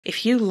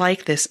If you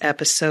like this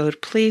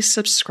episode, please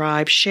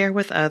subscribe, share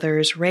with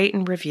others, rate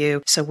and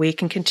review so we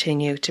can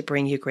continue to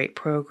bring you great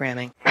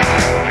programming. This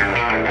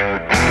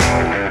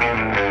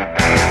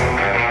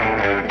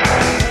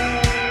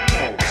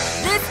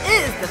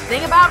is The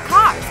Thing About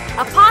Cars,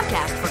 a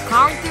podcast for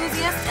car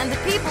enthusiasts and the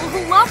people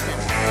who love them.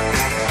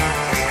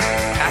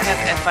 I have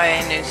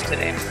FIA news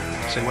today.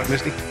 Say what,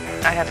 Misty?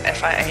 I have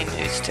FIA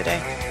news today.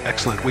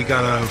 Excellent. We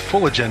got a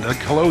full agenda.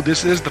 Hello,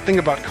 this is The Thing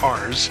About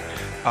Cars.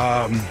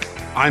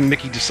 I'm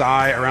Mickey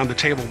Desai. Around the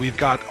table, we've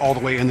got all the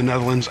way in the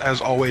Netherlands, as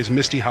always,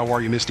 Misty. How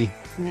are you, Misty?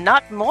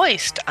 Not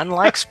moist,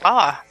 unlike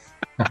Spa.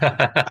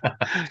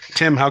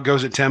 Tim, how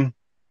goes it, Tim?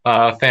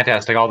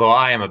 Fantastic, although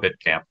I am a bit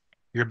damp.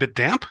 You're a bit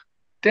damp?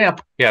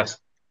 Damp, yes.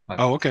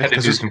 Oh, okay. I had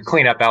to do some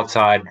cleanup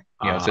outside.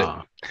 I was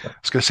going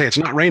to say, it's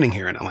not raining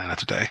here in Atlanta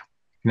today.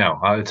 No,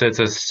 it's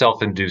a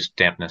self-induced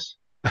dampness.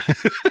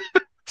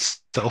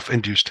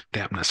 Self-induced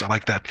dampness. I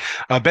like that.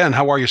 Ben,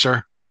 how are you,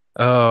 sir?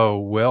 Oh,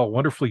 well,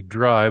 wonderfully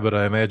dry, but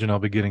I imagine I'll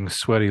be getting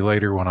sweaty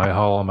later when I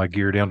haul all my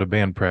gear down to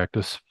band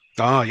practice.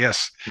 Ah,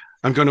 yes.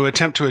 I'm going to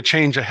attempt to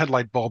change a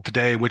headlight bulb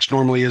today, which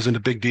normally isn't a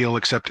big deal,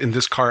 except in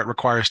this car it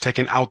requires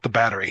taking out the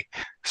battery.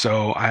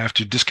 So I have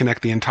to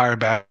disconnect the entire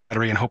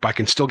battery and hope I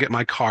can still get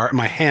my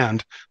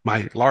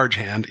large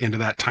hand, into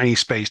that tiny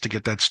space to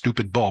get that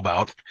stupid bulb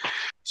out.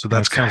 So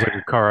that sounds like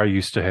a car I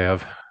used to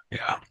have.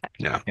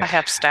 Yeah. I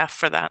have staff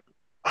for that.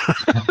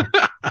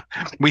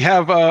 We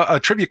have a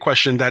trivia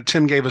question that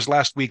Tim gave us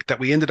last week that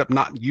we ended up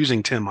not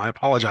using. Tim, I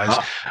apologize.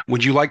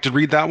 Would you like to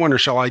read that one, or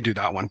shall I do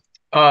that one?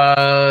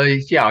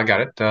 Yeah, I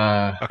got it.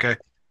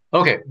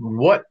 Okay.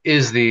 What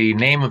is the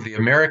name of the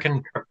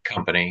American truck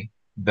company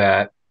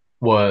that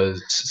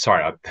was,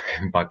 sorry,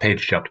 my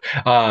page jumped,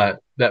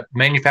 that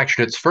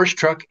manufactured its first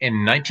truck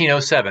in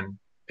 1907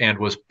 and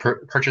was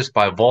purchased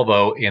by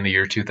Volvo in the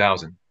year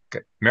 2000?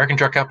 Okay. American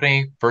Truck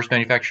Company first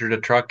manufactured a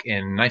truck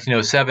in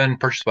 1907,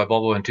 purchased by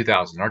Volvo in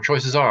 2000. Our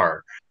choices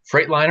are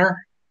Freightliner,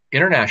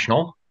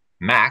 International,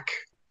 Mack,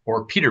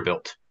 or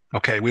Peterbilt.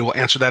 Okay, we will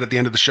answer that at the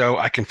end of the show.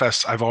 I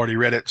confess I've already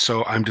read it,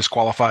 so I'm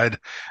disqualified.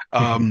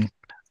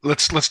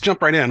 Let's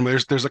jump right in.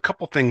 There's a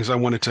couple things I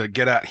wanted to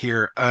get at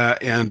here,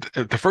 and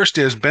the first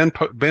is Ben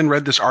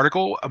read this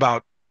article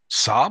about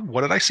Saab.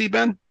 What did I see,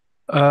 Ben?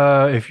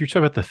 If you're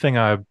talking about the thing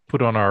I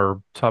put on our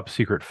top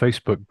secret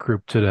Facebook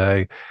group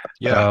today,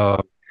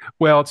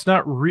 well, it's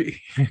not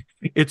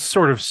it's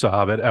sort of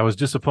Saab. I was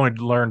disappointed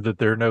to learn that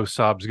there are no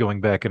Saabs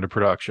going back into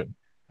production.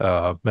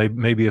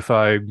 Maybe if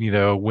I,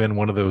 win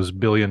one of those $1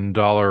 billion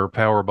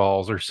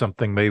Powerballs or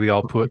something, maybe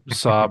I'll put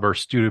Saab or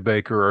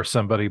Studebaker or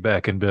somebody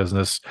back in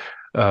business.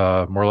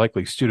 More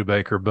likely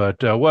Studebaker.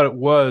 But what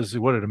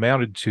it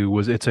amounted to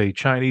was it's a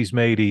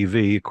Chinese-made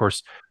EV. Of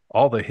course,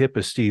 all the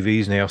hippest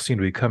EVs now seem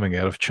to be coming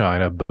out of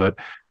China, but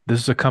this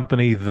is a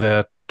company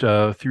that,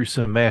 through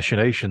some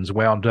machinations,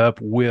 wound up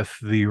with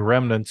the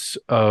remnants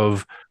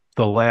of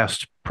the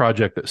last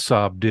project that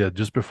Saab did.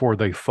 Just before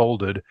they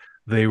folded,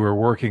 they were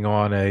working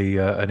on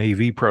an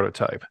EV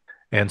prototype.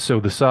 And so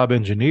the Saab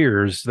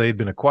engineers, they'd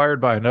been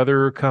acquired by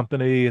another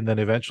company and then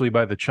eventually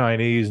by the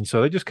Chinese. And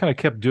so they just kind of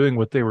kept doing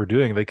what they were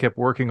doing. They kept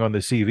working on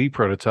this EV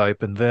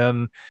prototype. And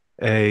then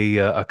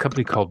a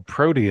company called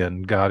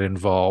Protean got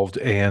involved.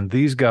 And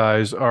these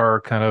guys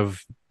are kind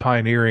of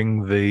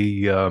pioneering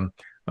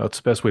that's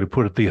the best way to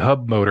put it, the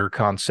hub motor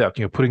concept,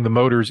 putting the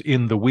motors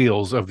in the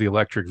wheels of the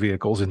electric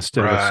vehicles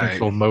instead of a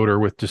central motor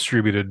with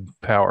distributed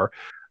power.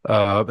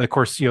 Of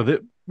course,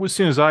 as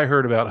soon as I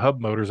heard about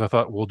hub motors, I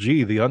thought, well,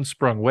 gee, the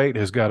unsprung weight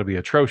has got to be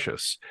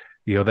atrocious.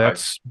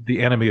 That's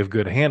the enemy of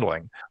good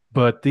handling.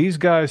 But these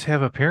guys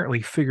have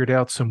apparently figured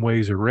out some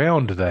ways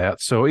around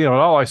that. So,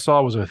 all I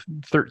saw was a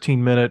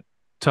 13-minute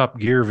Top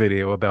Gear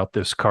video about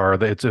this car.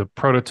 It's a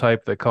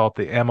prototype. They call it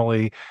the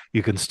Emily.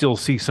 You can still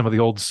see some of the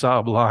old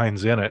Saab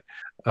lines in it.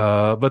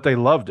 But they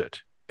loved it.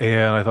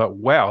 And I thought,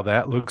 wow,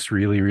 that looks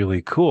really,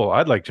 really cool.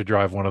 I'd like to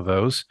drive one of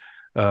those.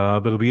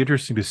 But it'll be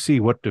interesting to see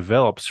what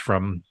develops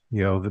from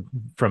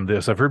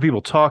this. I've heard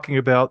people talking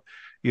about,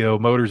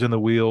 motors in the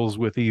wheels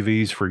with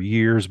EVs for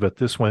years, but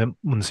this one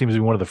seems to be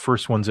one of the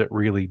first ones that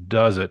really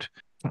does it,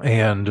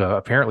 and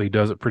apparently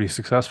does it pretty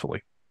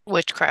successfully.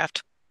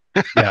 Witchcraft.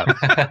 Yeah.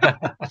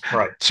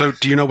 Right. So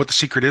do you know what the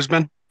secret is,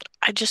 Ben?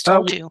 I just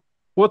told you.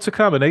 Well, it's a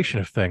combination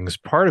of things.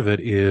 Part of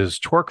it is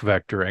torque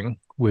vectoring,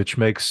 which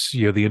makes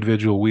the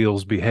individual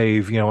wheels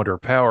behave under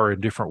power in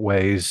different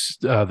ways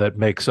that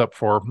makes up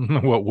for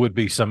what would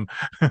be some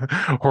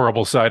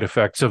horrible side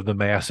effects of the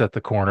mass at the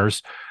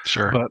corners.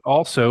 Sure. But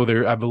also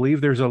I believe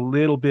there's a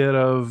little bit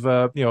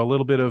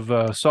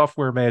of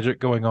software magic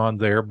going on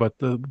there. But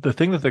the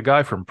thing that the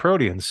guy from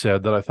Protean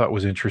said that I thought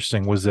was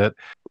interesting was that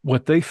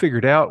what they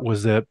figured out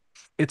was that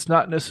it's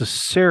not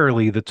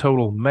necessarily the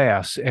total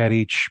mass at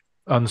each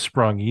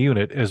unsprung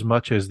unit as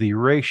much as the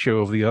ratio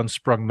of the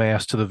unsprung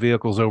mass to the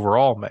vehicle's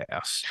overall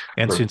mass.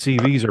 And since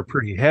EVs are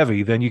pretty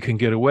heavy, then you can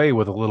get away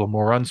with a little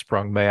more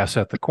unsprung mass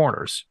at the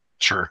corners.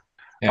 Sure.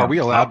 Yeah. Are we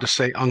allowed to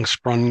say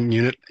unsprung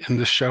unit in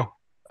this show?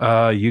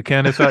 You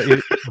can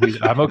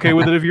I'm okay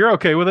with it if you're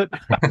okay with it.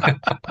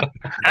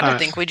 I don't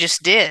think we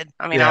just did.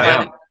 I mean,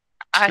 Yeah.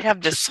 I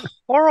have this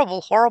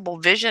horrible, horrible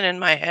vision in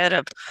my head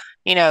of,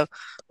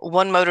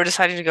 one motor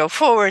deciding to go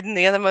forward and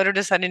the other motor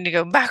deciding to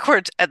go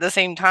backwards at the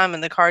same time,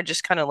 and the car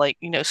just kind of like,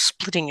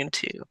 splitting in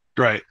two.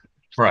 Right.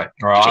 Right.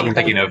 Or I'm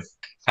thinking of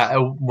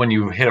when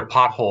you hit a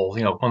pothole,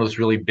 one of those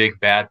really big,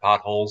 bad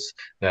potholes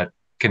that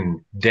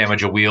can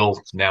damage a wheel.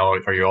 Now,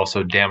 are you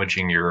also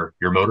damaging your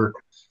motor?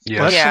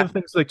 Well, that's Yes. one of the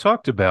things they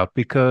talked about,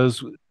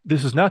 because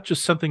this is not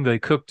just something they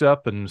cooked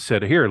up and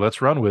said, here,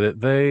 let's run with it.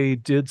 They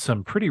did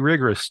some pretty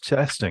rigorous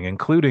testing,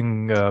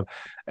 including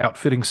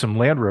outfitting some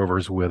Land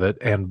Rovers with it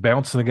and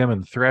bouncing them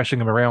and thrashing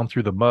them around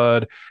through the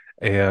mud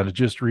and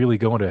just really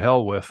going to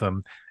hell with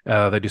them.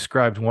 They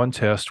described one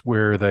test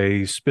where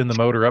they spin the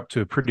motor up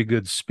to a pretty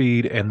good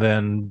speed and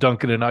then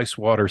dunk it in ice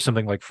water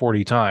something like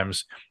 40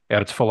 times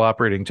at its full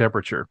operating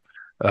temperature.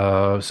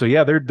 So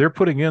yeah, they're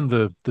putting in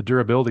the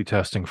durability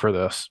testing for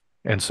this.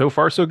 And so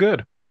far, so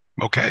good.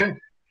 Okay.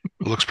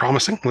 Looks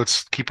promising.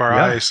 Let's keep our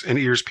Yeah. eyes and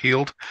ears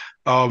peeled.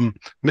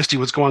 Misty,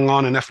 what's going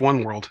on in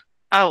F1 world?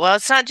 Oh, well,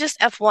 it's not just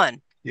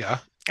F1. Yeah.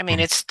 I mean,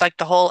 it's like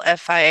the whole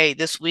FIA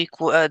this week.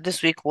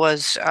 This week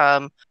was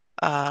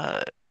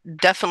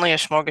definitely a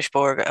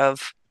smorgasbord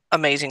of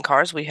amazing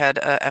cars. We had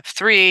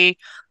F3,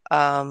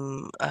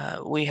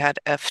 we had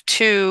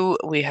F2,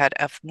 we had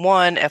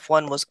F1.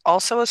 F1 was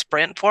also a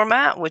sprint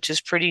format, which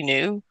is pretty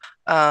new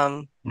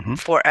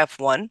for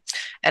F1,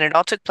 and it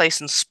all took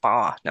place in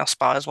Spa. Now,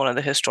 Spa is one of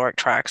the historic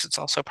tracks. It's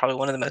also probably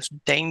one of the most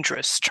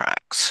dangerous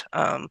tracks.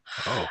 It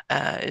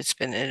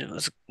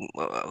was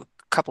a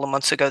couple of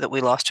months ago that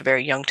we lost a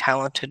very young,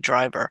 talented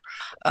driver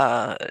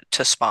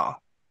to Spa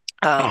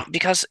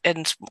because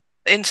in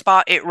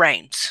Spa it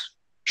rains.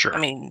 Sure. I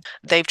mean,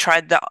 they've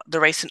tried the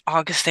race in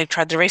August. They've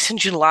tried the race in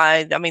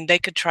July. I mean, they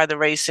could try the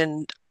race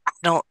in.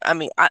 I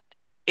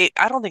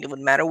don't think it would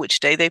matter which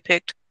day they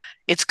picked.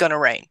 It's gonna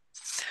rain.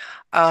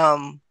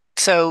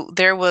 So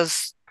there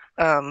was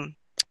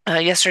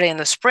yesterday in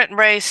the sprint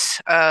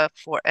race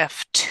for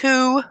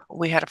F2,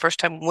 we had a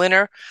first-time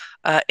winner,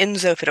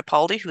 Enzo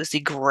Fittipaldi, who is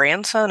the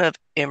grandson of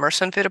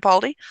Emerson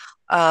Fittipaldi.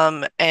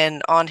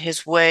 And on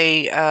his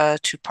way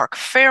to Parc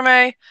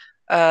Ferme,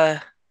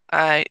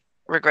 I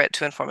regret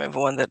to inform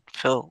everyone that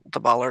Phil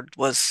the Bollard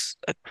was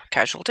a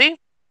casualty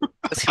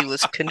because he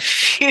was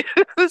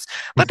confused.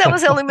 But that was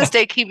the only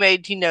mistake he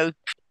made,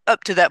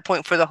 up to that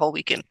point for the whole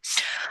weekend.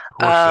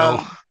 Poor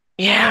Phil.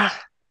 Yeah.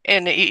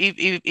 And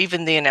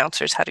even the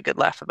announcers had a good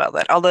laugh about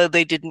that, although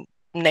they didn't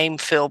name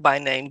Phil by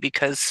name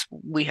because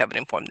we haven't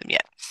informed them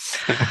yet.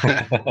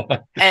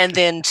 And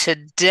then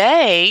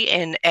today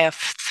in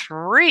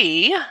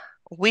F3,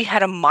 we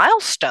had a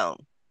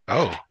milestone.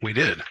 Oh, we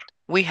did.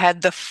 We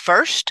had the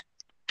first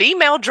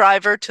female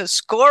driver to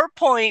score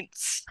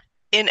points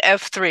in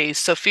F3.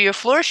 Sophia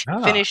Florsch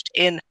finished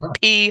in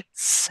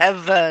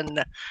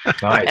P7.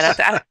 Nice.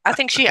 And I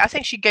think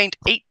she gained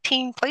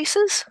 18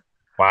 places.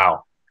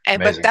 Wow.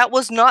 But that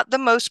was not the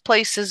most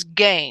places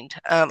gained.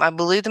 I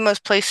believe the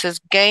most places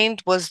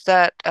gained was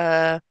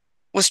 21,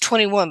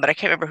 but I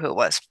can't remember who it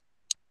was.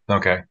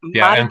 Okay.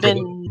 Yeah, might have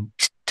been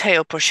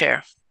Teo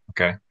Pourchaire.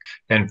 Okay.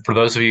 And for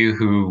those of you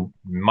who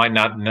might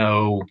not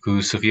know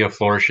who Sophia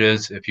Florsch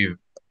is, if you've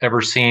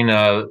ever seen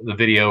the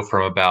video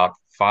from about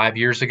 5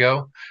 years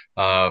ago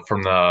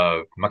from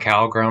the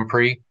Macau Grand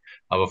Prix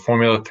of a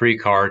Formula 3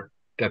 car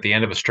at the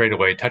end of a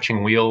straightaway,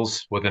 touching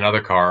wheels with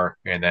another car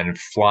and then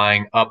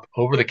flying up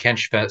over the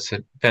Kench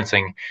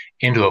fencing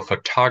into a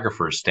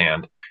photographer's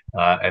stand.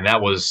 And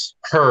that was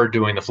her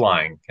doing the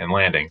flying and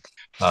landing.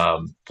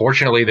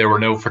 Fortunately, there were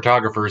no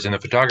photographers in the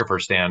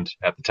photographer's stand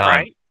at the time.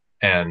 Right.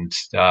 And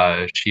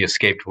she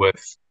escaped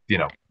with,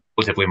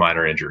 relatively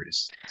minor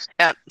injuries.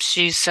 Yeah,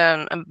 she's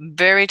a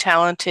very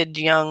talented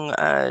young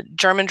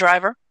German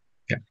driver.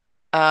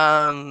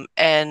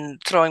 And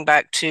throwing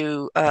back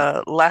to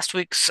last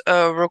week's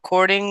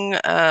recording,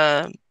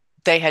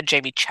 they had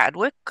Jamie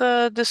Chadwick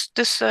today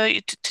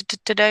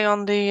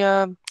on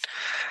the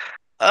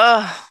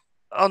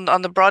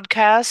on the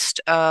broadcast.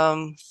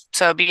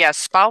 But yeah,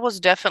 Spa was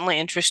definitely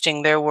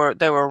interesting. There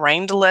were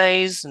rain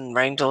delays, a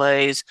rain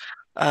delay.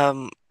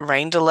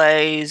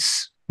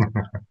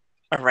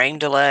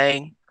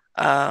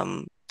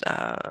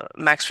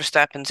 Max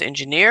Verstappen's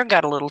engineer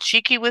got a little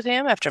cheeky with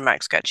him after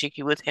Max got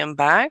cheeky with him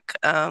back.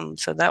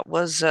 So that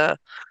was there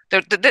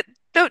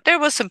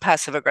was some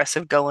passive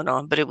aggressive going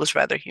on, but it was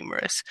rather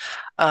humorous.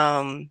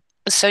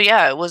 So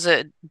yeah, it was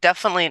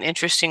definitely an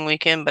interesting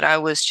weekend. But I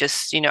was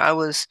just, I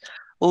was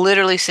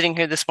literally sitting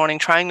here this morning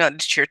trying not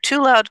to cheer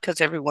too loud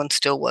because everyone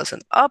still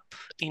wasn't up,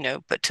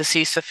 But to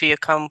see Sophia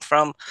come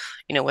from,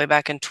 way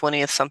back in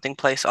 20th something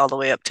place all the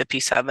way up to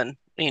P7,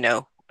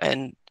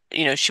 and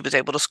she was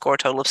able to score a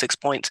total of 6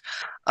 points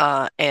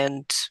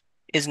and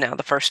is now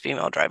the first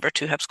female driver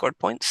to have scored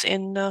points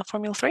in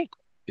Formula 3.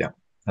 Yeah,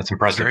 that's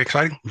impressive. Very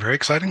exciting. Very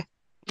exciting.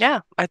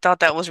 Yeah, I thought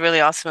that was really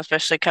awesome,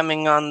 especially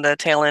coming on the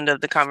tail end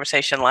of the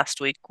conversation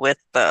last week with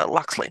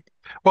Loxley.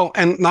 Well,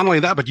 and not only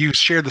that, but you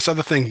shared this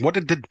other thing. What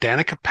did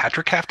Danica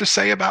Patrick have to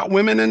say about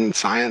women in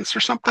science or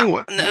something?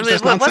 What was that It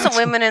wasn't nonsense?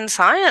 women in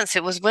science.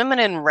 It was women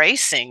in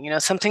racing.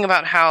 Something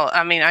about how,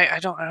 I mean, I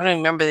don't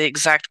remember the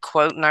exact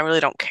quote, and I really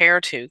don't care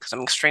to because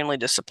I'm extremely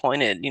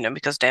disappointed,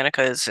 because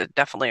Danica is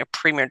definitely a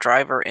premier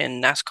driver in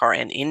NASCAR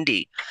and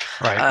Indy,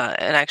 Right.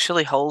 and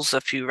actually holds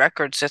a few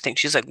records. I think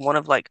she's like one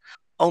of like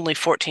only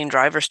 14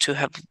 drivers to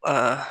have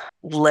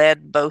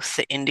led both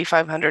the Indy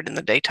 500 and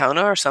the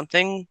Daytona or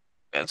something.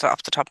 It's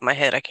off the top of my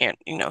head. I can't,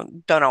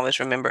 don't always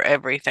remember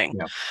everything.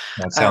 Yeah,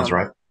 that sounds Um,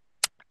 right.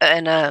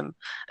 and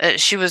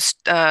she was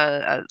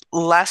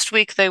last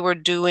week they were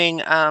doing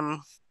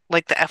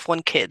like the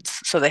F1 kids.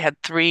 So they had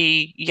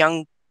three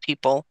young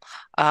people,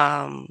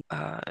 um,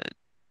 uh,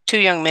 two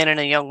young men and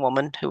a young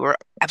woman who were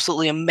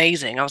absolutely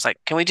amazing. I was like,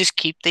 can we just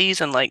keep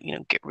these and like,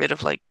 get rid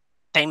of like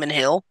Damon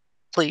Hill,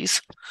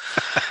 please?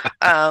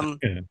 Um,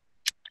 Yeah.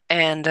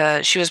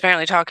 and she was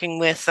apparently talking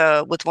with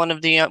one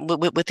of the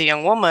with the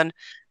young woman,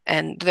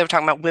 and they were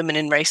talking about women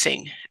in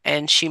racing,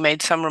 and she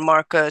made some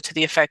remark to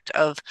the effect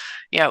of,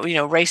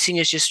 racing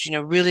is just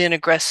really an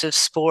aggressive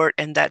sport,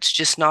 and that's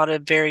just not a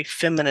very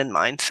feminine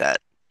mindset.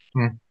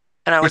 Hmm.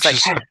 And I was Which like,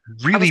 is a I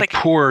was really like,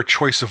 poor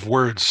choice of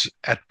words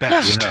at yeah,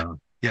 best. Yeah.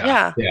 Yeah.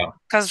 yeah, Yeah.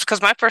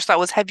 because my first thought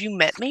was, have you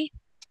met me?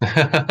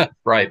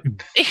 Right.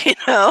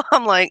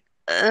 I'm like,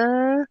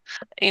 and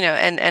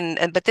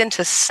but then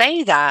to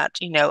say that,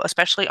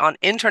 especially on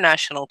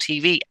international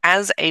TV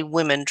as a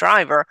women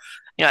driver,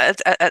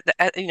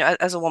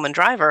 as a woman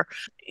driver,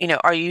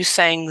 are you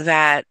saying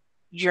that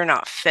you're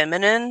not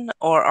feminine,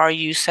 or are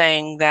you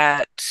saying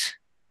that,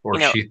 Or you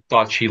know, she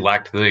thought she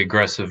lacked the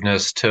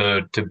aggressiveness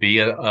to be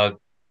a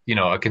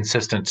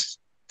consistent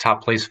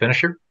top place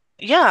finisher.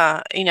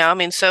 yeah, I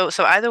mean, so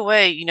either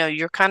way,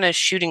 you're kind of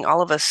shooting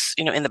all of us,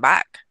 in the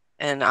back.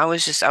 And I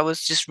was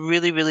just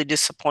really, really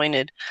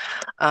disappointed.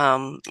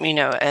 And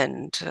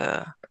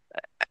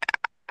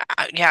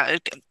yeah,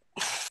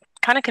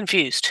 kind of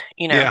confused,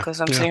 Yeah.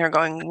 because I'm Yeah. sitting here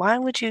going, why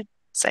would you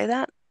say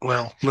that?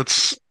 Well,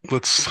 let's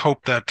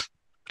hope that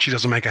she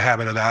doesn't make a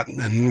habit of that,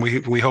 and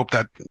we hope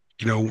that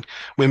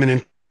women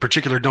in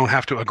particular don't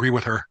have to agree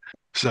with her.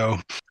 So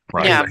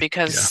Right. Yeah, anyway,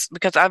 yeah.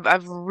 because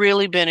I've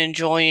really been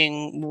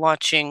enjoying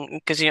watching,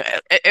 because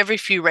every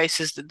few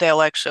races that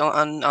they'll actually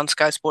on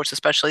Sky Sports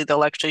especially,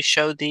 they'll actually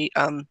show the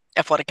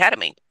F1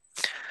 Academy,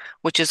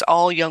 which is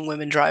all young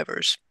women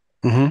drivers.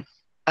 Hmm.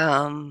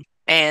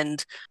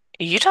 And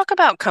you talk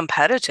about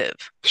competitive.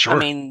 I Sure.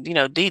 mean,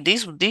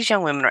 these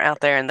young women are out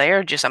there, and they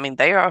are just, I mean,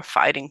 they are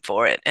fighting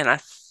for it. And I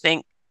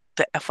think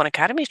the F1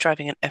 Academy is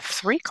driving in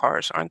F3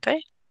 cars, aren't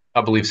they? I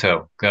believe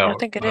so. I No,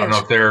 think it I don't know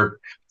is. if they're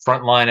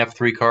frontline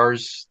F3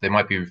 cars. They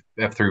might be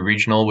F3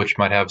 regional, which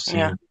might have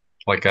Yeah. some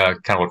like kind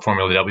of what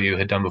Formula W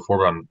had done before,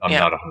 but I'm Yeah.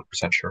 not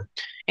 100% sure.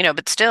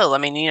 But still, I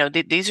mean,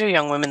 these are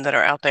young women that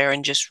are out there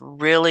and just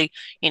really,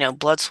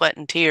 blood, sweat,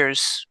 and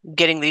tears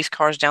getting these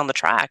cars down the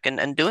track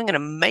and doing an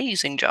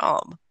amazing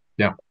job.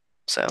 Yeah.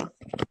 So,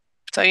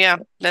 so yeah,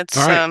 All that's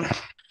right.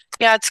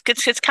 yeah,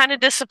 it's kind of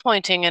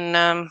disappointing,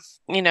 and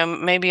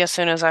maybe as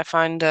soon as I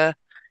find a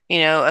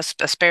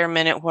spare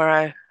minute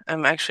where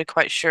I'm actually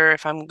quite sure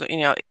if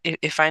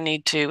if I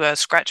need to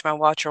scratch my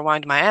watch or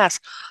wind my ass,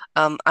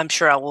 I'm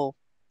sure I will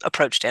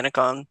approach Danica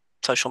on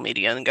social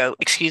media and go,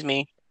 excuse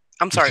me,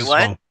 I'm This sorry, is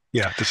what? wrong.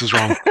 Yeah, this is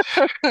wrong.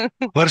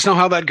 Let us know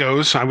how that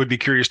goes. I would be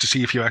curious to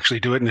see if you actually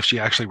do it and if she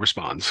actually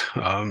responds.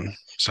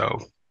 So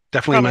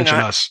definitely Probably mention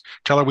not. us.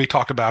 Tell her we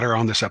talked about her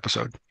on this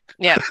episode.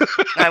 Yeah,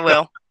 I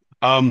will.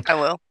 Um, I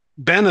will.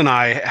 Ben and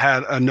I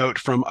had a note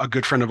from a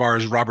good friend of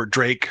ours, Robert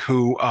Drake,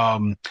 who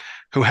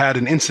had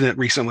an incident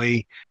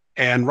recently.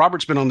 And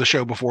Robert's been on the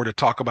show before to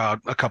talk about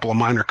a couple of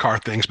minor car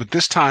things, but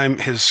this time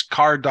his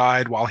car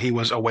died while he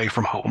was away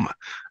from home.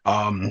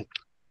 Um,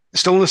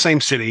 Still in the same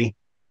city,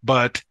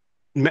 but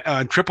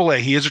AAA,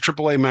 he is a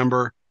AAA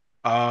member.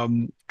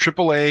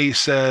 AAA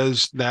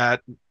says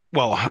that,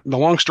 well, the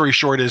long story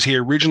short is he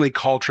originally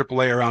called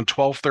AAA around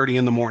 12:30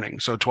 in the morning,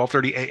 so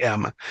 12:30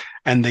 a.m.,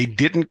 and they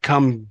didn't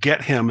come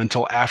get him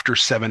until after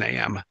 7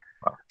 a.m.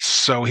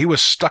 So he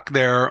was stuck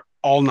there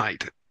all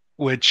night,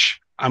 which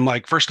I'm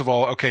like, first of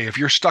all, okay, if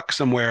you're stuck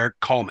somewhere,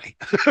 call me.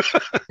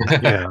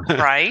 Yeah.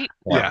 Right?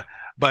 Yeah.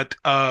 But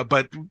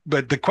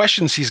the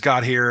questions he's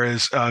got here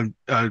is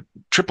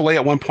AAA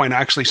at one point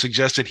actually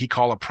suggested he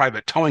call a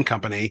private towing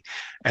company,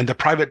 and the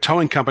private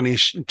towing company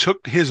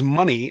took his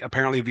money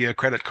apparently via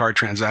credit card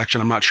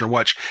transaction. I'm not sure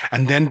which,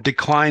 and then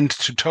declined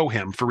to tow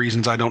him for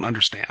reasons I don't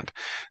understand.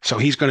 So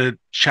he's going to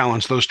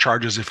challenge those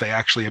charges if they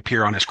actually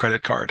appear on his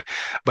credit card.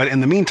 But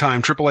in the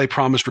meantime, AAA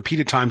promised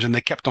repeated times, and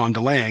they kept on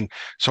delaying.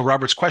 So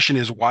Robert's question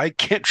is, why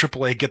can't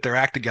AAA get their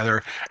act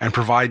together and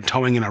provide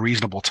towing in a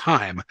reasonable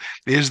time?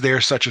 Is there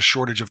such a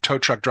shortage of tow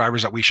truck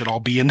drivers that we should all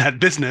be in that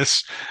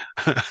business?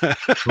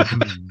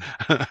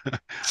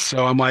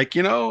 So I'm like,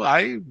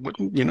 I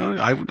wouldn't,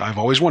 I've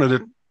always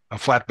wanted a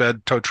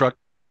flatbed tow truck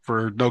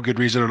for no good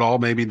reason at all.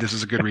 Maybe this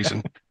is a good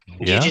reason.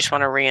 You just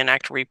want to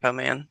reenact Repo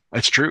Man.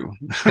 That's true.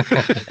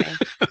 Okay.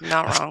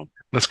 Not wrong.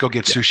 Let's go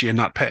get sushi and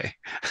not pay.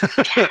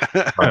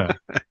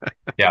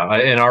 Yeah,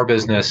 in our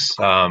business,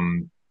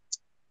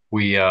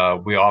 we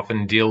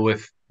often deal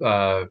with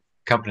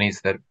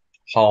companies that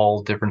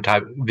haul different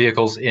type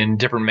vehicles in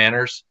different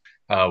manners,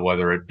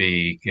 whether it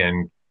be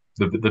in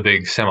the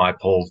big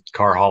semi-pull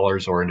car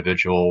haulers or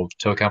individual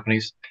tow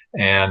companies,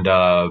 and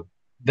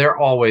they're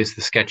always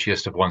the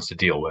sketchiest of ones to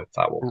deal with.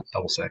 I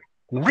will say.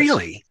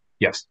 Really?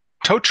 Yes.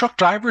 Tow truck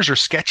drivers are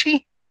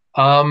sketchy?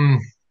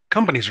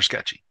 Companies are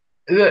sketchy.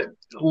 A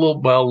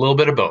little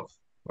bit of both.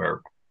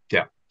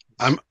 Yeah.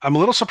 I'm a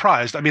little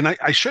surprised. I mean,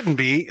 I shouldn't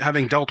be,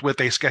 having dealt with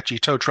a sketchy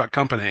tow truck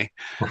company,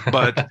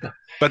 but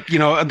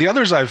the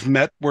others I've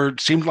met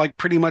seemed like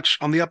pretty much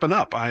on the up and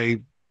up.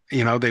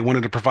 They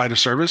wanted to provide a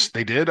service,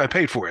 they did. I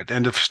paid for it.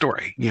 End of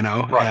story.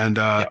 Right. And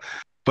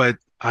but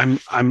I'm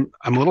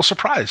a little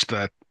surprised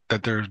that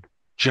they're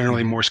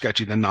generally more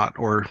sketchy than not.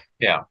 Or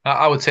yeah,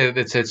 I would say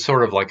that it's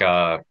sort of like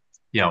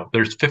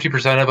there's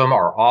 50% of them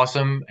are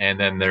awesome, and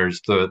then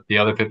there's the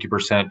other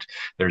 50%.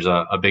 There's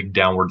a big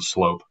downward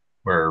slope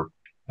where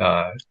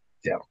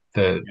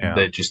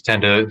they just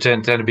tend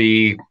to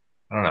be,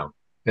 I don't know,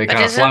 they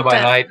kind of fly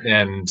by night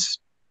and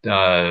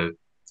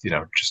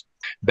just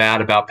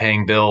bad about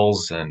paying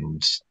bills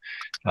and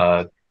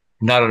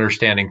not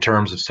understanding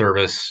terms of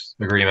service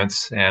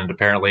agreements, and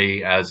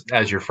apparently as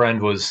your friend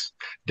was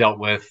dealt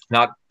with,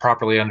 not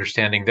properly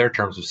understanding their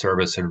terms of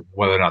service and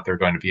whether or not they're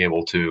going to be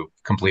able to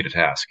complete a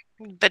task.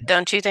 But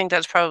don't you think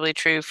that's probably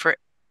true for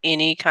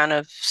any kind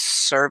of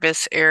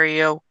service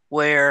area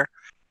where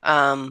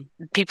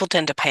people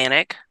tend to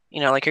panic?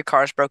 Like your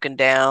car's broken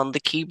down, the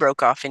key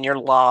broke off in your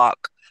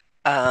lock,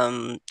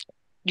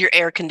 your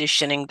air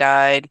conditioning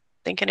died.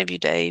 Thinking of you,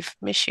 Dave.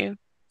 Miss you.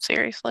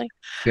 Seriously.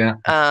 Yeah.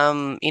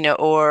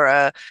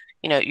 Or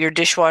your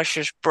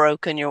dishwasher's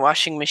broken, your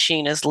washing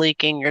machine is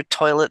leaking, your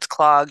toilet's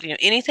clogged,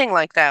 anything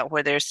like that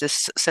where there's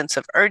this sense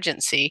of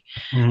urgency.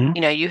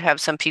 Mm-hmm. You have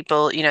some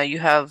people, you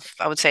have,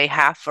 I would say,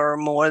 half or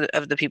more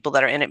of the people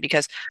that are in it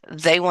because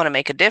they want to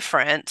make a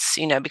difference,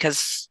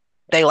 because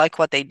they like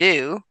what they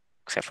do,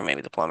 except for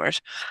maybe the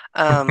plumbers.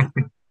 And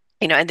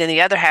then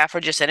the other half are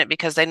just in it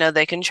because they know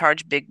they can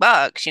charge big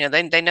bucks.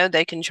 They know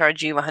they can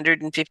charge you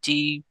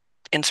 150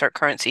 insert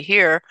currency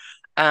here,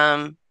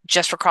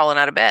 just for crawling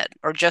out of bed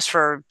or just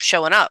for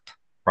showing up.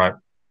 Right.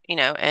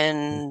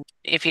 And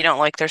if you don't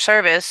like their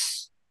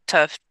service,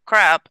 tough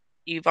crap,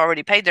 you've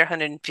already paid their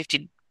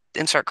 150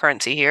 insert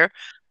currency here.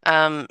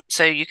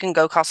 So you can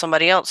go call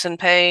somebody else and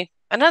pay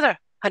another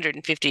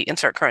 150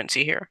 insert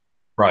currency here.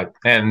 Right.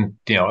 And,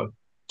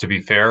 to be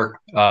fair,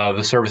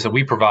 the service that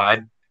we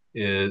provide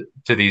to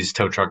these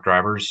tow truck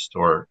drivers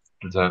or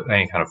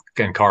any kind of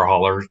car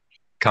hauler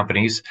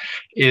companies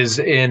is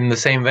in the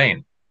same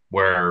vein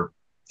where,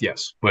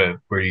 yes,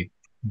 where you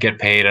get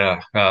paid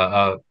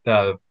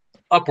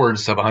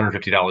upwards of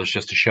 $150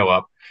 just to show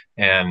up.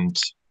 And,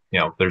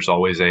 there's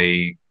always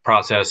a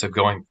process of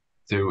going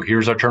through,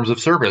 here's our terms of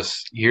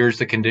service. Here's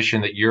the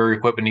condition that your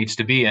equipment needs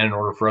to be in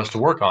order for us to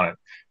work on it.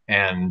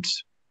 And,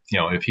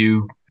 if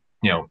you,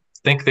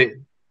 think that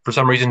for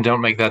some reason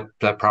don't make that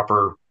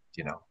proper,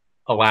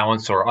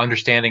 allowance or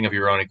understanding of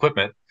your own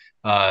equipment,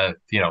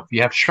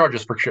 you have to charge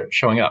us for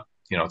showing up.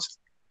 It's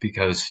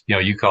because,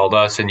 you called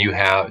us and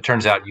it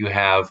turns out you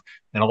have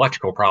an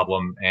electrical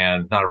problem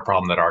and not a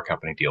problem that our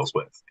company deals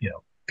with,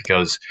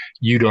 because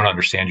you don't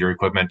understand your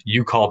equipment.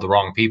 You called the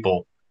wrong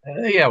people.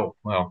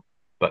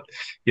 But,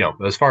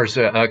 as far as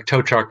a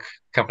tow truck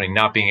company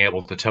not being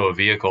able to tow a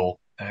vehicle,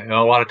 a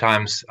lot of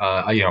times,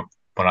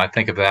 when I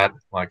think of that,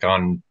 like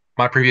on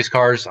my previous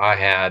cars, I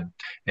had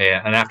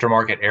an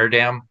aftermarket air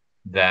dam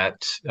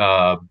that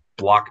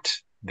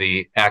blocked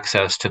the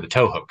access to the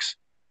tow hooks.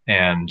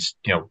 And,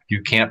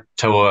 you can't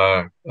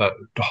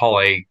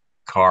haul a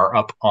car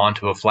up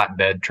onto a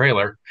flatbed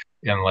trailer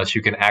unless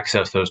you can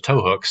access those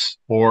tow hooks,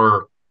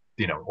 or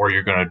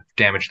you're going to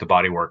damage the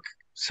bodywork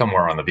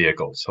somewhere on the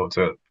vehicle. So it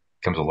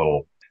becomes a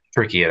little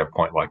tricky at a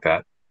point like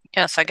that.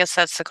 Yes, I guess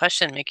that's the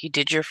question, Mickey.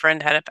 Did your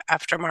friend have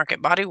aftermarket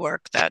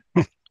bodywork that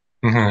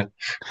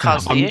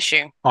caused the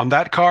issue? On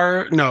that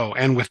car, no.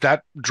 And with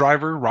that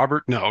driver,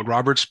 Robert, no.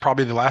 Robert's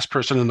probably the last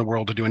person in the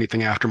world to do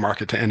anything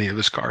aftermarket to any of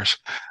his cars.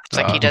 It's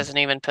like he doesn't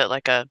even put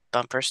like a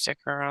bumper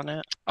sticker on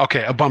it.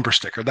 Okay, a bumper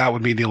sticker. That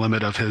would be the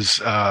limit of his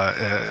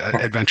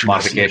adventure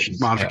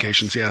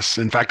modifications. Yes.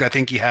 In fact, I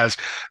think he has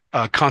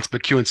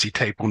conspicuity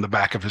tape on the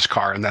back of his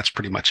car, and that's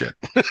pretty much it.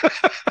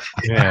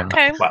 Yeah.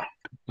 Okay. Wow.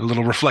 A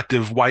little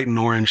reflective white and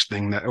orange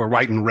thing or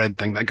white and red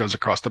thing that goes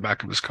across the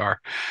back of his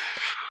car.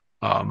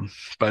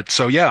 But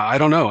so, yeah, I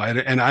don't know.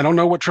 And I don't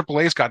know what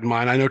AAA's got in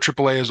mind. I know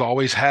AAA has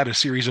always had a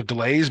series of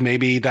delays.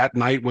 Maybe that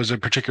night was a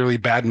particularly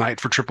bad night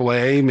for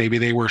AAA. Maybe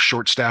they were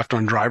short-staffed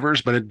on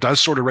drivers, but it does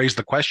sort of raise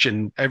the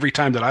question. Every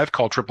time that I've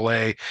called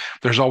AAA,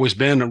 there's always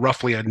been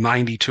roughly a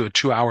 90 to a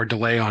 2-hour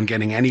delay on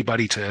getting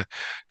anybody to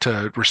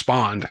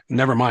respond,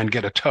 never mind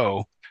get a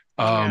tow.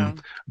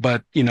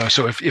 But,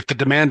 so if the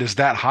demand is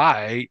that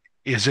high,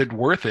 is it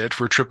worth it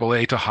for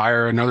AAA to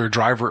hire another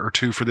driver or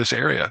two for this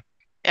area?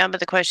 Yeah, but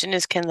the question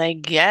is, can they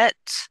get,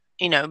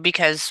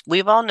 because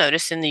we've all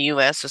noticed in the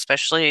US,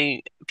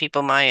 especially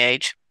people my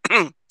age,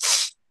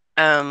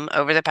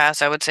 over the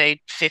past, I would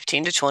say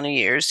 15 to 20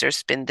 years,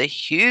 there's been the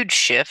huge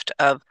shift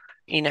of,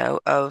 you know,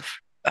 of,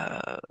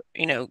 uh,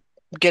 you know,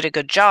 get a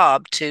good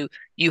job to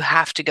you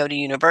have to go to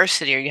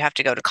university or you have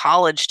to go to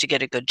college to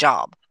get a good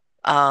job.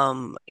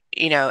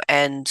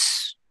 And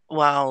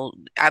while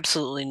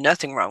absolutely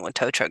nothing wrong with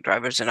tow truck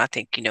drivers, and I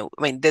think, I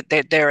mean,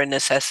 they're a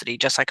necessity,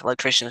 just like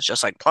electricians,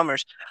 just like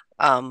plumbers.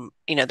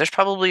 There's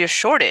probably a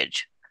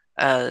shortage,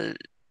 uh,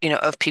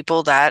 of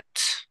people that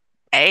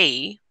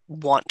A,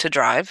 want to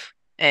drive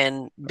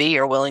and B,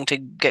 are willing to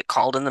get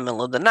called in the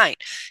middle of the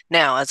night.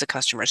 Now, as a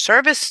customer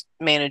service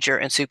manager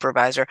and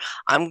supervisor,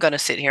 I'm going to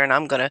sit here and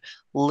I'm going to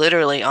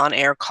literally on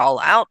air call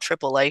out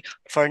AAA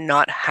for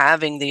not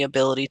having the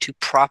ability to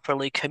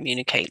properly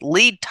communicate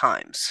lead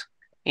times.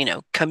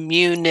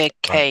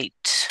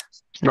 Communicate.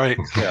 Right.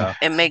 Yeah.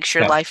 It makes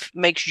your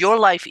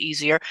life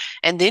easier,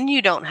 and then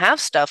you don't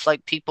have stuff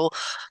like people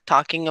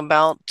talking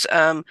about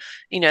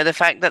the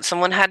fact that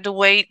someone had to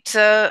wait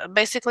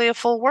basically a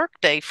full work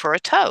day for a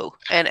tow,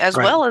 and as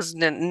Right. well as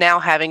now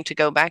having to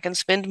go back and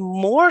spend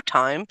more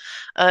time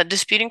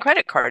disputing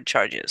credit card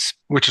charges.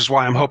 Which is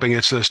why I'm hoping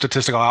it's a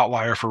statistical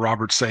outlier for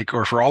Robert's sake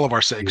or for all of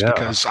our sakes, Yeah.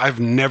 because I've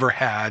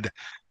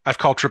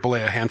called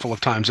AAA a handful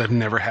of times. I've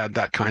never had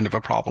that kind of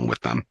a problem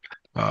with them.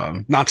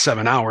 Not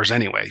 7 hours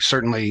anyway.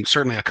 Certainly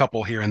a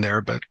couple here and there,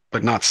 but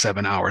not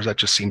 7 hours. That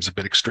just seems a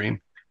bit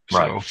extreme.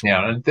 Right. So,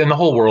 Yeah. And in the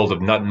whole world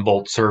of nut and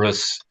bolt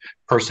service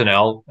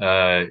personnel,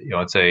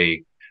 it's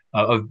a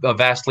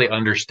vastly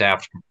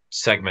understaffed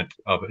segment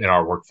in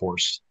our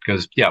workforce.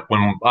 Because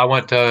when I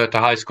went to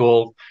high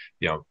school,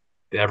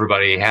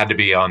 everybody had to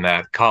be on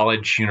that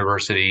college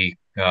university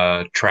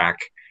track,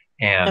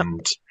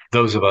 and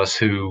those of us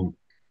who,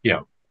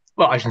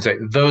 well, I shouldn't say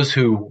those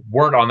who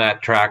weren't on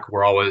that track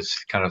were always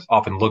kind of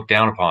often looked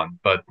down upon.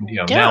 But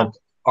now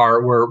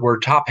we're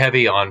top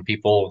heavy on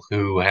people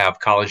who have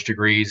college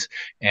degrees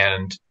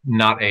and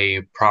not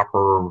a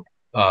proper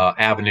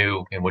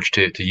avenue in which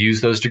to use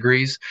those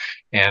degrees,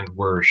 and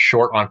we're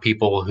short on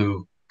people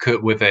who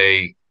could, with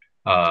a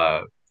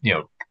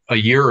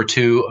year or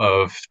two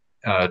of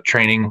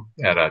training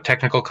at a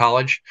technical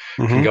college,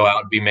 can go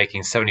out and be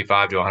making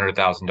 $75,000 to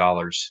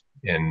 $100,000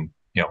 in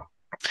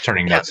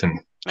turning nuts and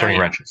turning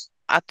wrenches.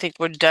 I think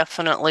we're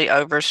definitely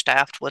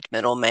overstaffed with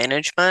middle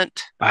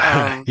management.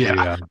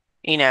 yeah.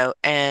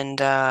 And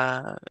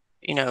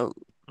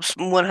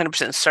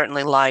 100%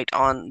 certainly light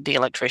on the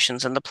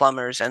electricians and the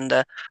plumbers and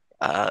the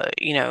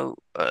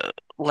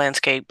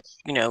landscape,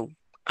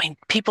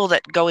 people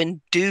that go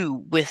and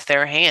do with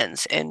their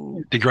hands.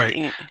 And Be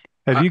great.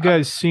 Have you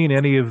guys seen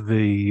any of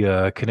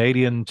the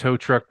Canadian tow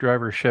truck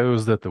driver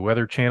shows that the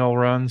Weather Channel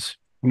runs?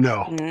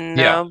 No.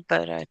 No,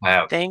 but I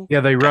think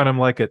Yeah, they run them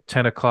like at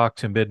 10 o'clock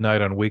to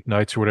midnight on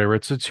weeknights or whatever.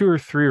 It's a 2 or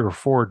 3 or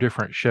 4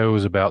 different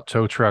shows about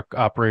tow truck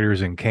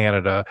operators in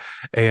Canada,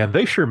 and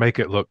they sure make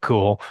it look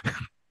cool.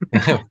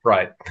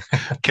 Right.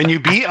 Can you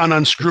be an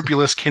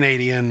unscrupulous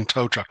Canadian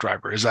tow truck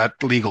driver? Is that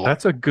legal?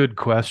 That's a good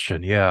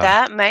question. Yeah.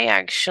 that may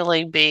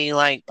actually be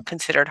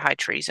considered high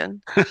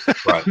treason.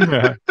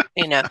 Right.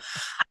 Yeah.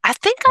 I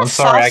think I'm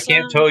sorry, I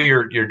can't tow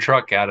your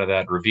truck out of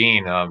that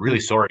ravine. Really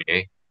sorry,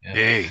 eh?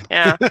 Yay.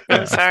 Yeah,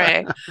 I'm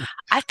sorry.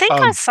 I think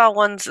I saw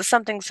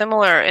something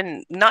similar,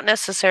 and it wasn't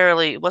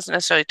necessarily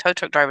tow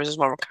truck drivers, it was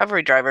more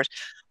recovery drivers,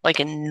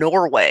 like in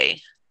Norway.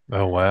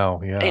 Oh,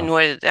 wow. Yeah. In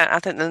what I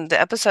think in the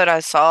episode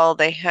I saw,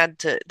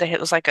 it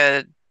was like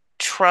a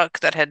truck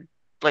that had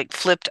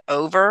flipped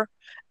over,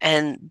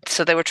 and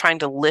so they were trying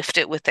to lift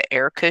it with the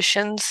air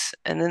cushions,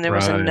 and then there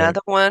was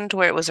another one to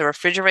where it was a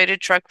refrigerated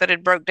truck that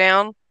had broke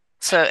down,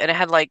 and it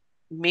had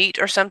meat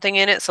or something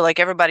in it, so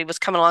everybody was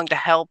coming along to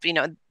help.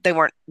 They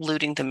weren't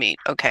looting the meat,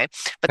 okay,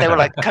 but they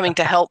were coming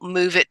to help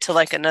move it to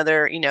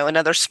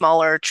another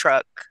smaller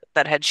truck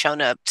that had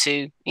shown up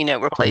to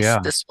replace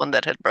this one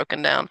that had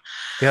broken down.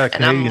 Yeah,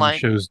 and I'm Canadian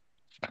shows.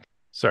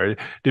 Sorry,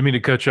 didn't mean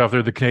to cut you off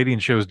there. The Canadian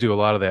shows do a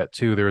lot of that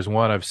too. There's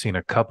one I've seen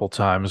a couple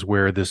times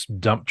where this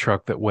dump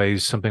truck that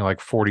weighs something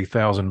like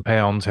 40,000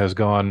 pounds has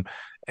gone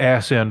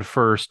ass end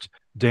first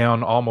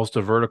down almost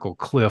a vertical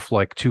cliff,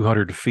 like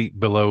 200 feet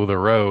below the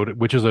road,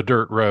 which is a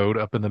dirt road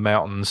up in the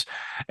mountains.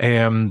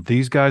 And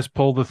these guys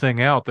pulled the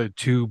thing out, the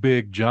 2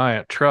 big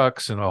giant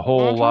trucks, and a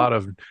whole lot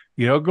of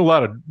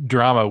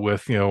drama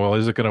with, well,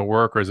 is it going to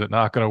work or is it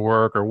not going to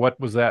work, or what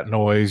was that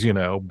noise,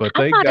 but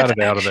they got it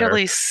out of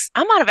there.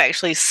 I might have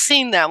actually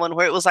seen that one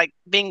where it was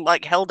being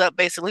held up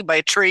basically by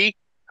a tree.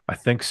 I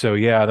think so.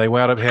 Yeah, they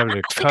wound up having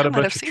to cut a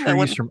bunch of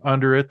trees from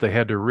under it. They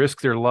had to risk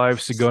their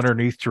lives to go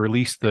underneath to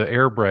release the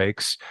air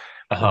brakes.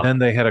 And then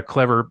they had a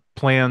clever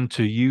plan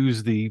to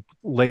use the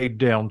laid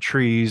down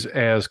trees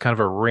as kind of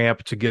a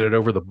ramp to get it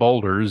over the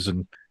boulders.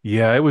 And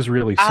yeah, it was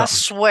really something. I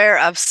swear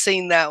I've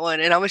seen that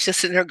one. And I was just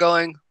sitting there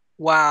going,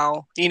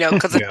 wow,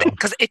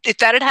 because if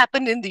that had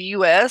happened in the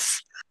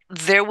US,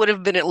 there would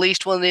have been at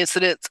least one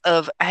incident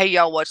of, hey,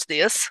 y'all watch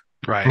this.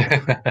 Right.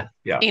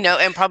 Yeah.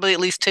 And probably at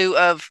least 2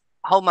 of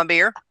hold my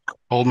beer.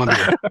 Hold my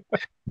beer.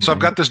 So I've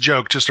got this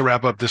joke just to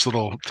wrap up this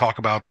little talk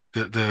about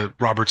the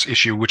Roberts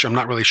issue, which I'm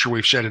not really sure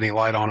we've shed any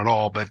light on at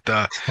all.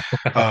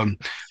 Um,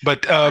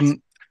 but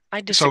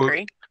I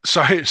disagree.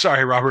 So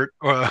sorry, Robert,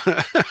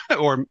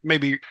 or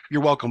maybe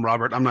you're welcome,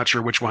 Robert. I'm not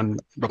sure which one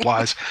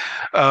applies.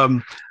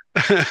 Um,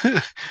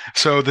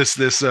 so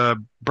this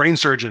brain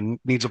surgeon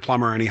needs a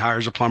plumber, and he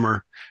hires a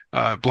plumber.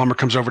 Plumber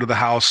comes over to the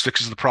house,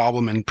 fixes the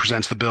problem, and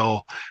presents the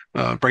bill.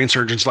 Brain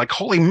surgeon's like,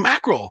 "Holy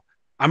mackerel!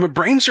 I'm a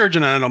brain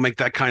surgeon, and I don't make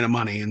that kind of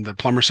money." And the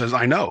plumber says,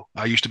 "I know.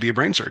 I used to be a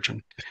brain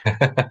surgeon."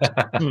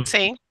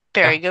 See,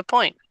 very good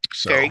point.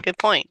 So, very good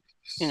point.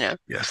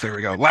 Yes, there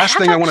we go. Last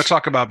thing I want to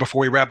talk about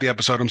before we wrap the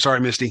episode. I'm sorry,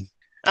 Misty.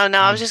 Oh,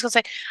 no, I was just going to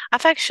say,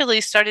 I've actually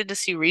started to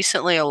see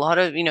recently a lot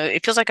of,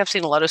 it feels like I've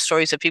seen a lot of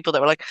stories of people that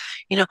were like,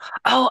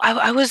 oh,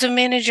 I was a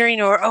manager,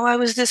 or, oh, I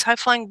was this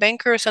high-flying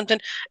banker or something.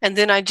 And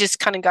then I just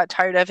kind of got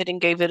tired of it and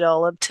gave it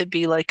all up to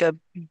be like a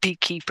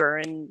beekeeper.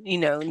 And,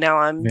 now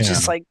I'm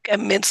just like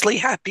immensely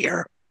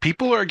happier.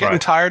 People are getting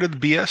tired of the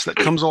BS that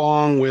comes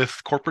along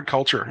with corporate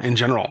culture in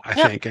general, I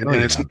think. And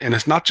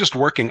it's not just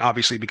working,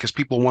 obviously, because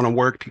people want to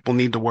work, people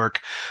need to work,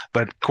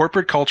 but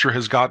corporate culture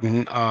has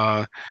gotten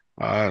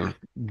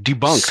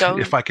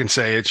debunked, if I can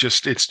say. It's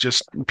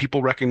just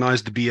people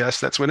recognize the BS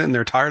that's within, and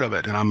they're tired of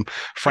it. And I'm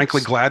frankly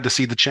glad to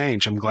see the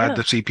change. I'm glad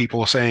to see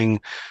people saying,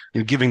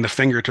 giving the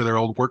finger to their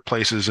old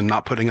workplaces and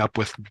not putting up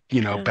with,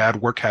 bad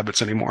work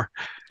habits anymore.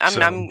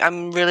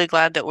 I'm really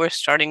glad that we're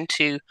starting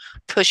to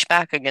push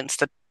back against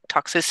the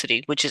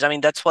toxicity, which is,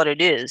 that's what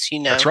it is,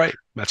 That's right.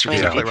 That's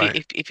exactly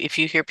right. If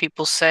you hear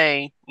people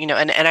say,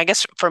 and I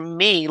guess for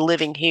me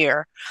living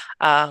here,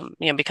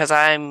 because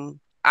I'm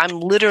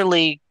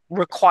literally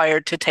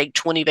required to take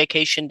 20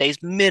 vacation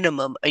days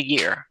minimum a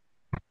year.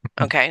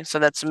 Okay, so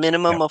that's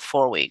minimum of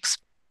 4 weeks,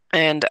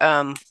 and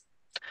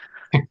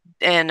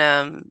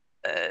and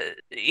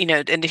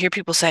to hear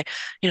people say,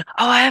 oh,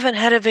 I haven't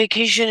had a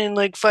vacation in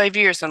like 5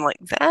 years. I'm like,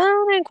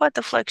 that ain't quite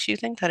the flex you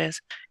think that is,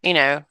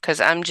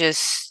 because I'm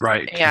just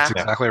right. Yeah, that's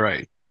exactly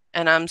right.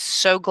 And I'm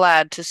so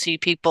glad to see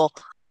people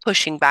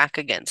pushing back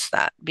against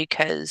that,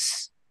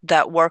 because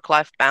that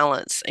work-life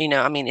balance,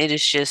 it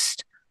is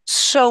just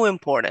so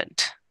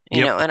important,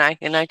 and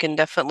I can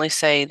definitely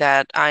say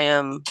that I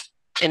am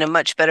in a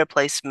much better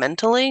place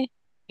mentally,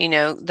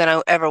 than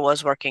I ever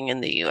was working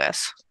in the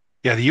US.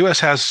 Yeah, the U.S.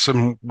 has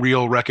some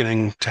real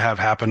reckoning to have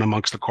happen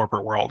amongst the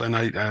corporate world, and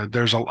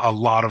there's a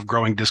lot of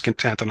growing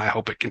discontent, and I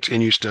hope it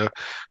continues to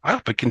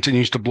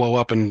blow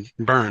up and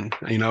burn.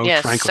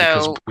 Yes, frankly,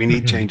 because we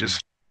need changes.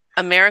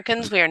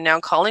 Americans, we are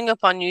now calling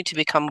upon you to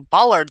become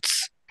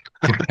Bollards.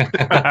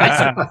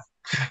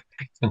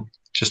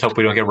 Just hope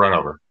we don't get run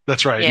over.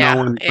 That's right. Yeah,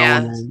 no one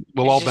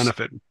will all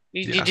benefit.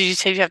 Did you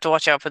say you have to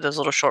watch out for those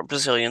little short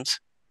Brazilians?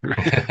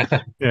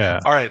 Yeah.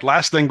 All right.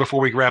 Last thing before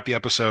we wrap the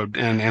episode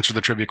and answer the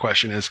trivia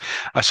question is,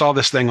 I saw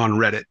this thing on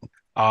Reddit.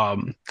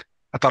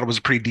 I thought it was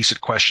a pretty decent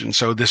question.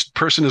 So this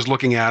person is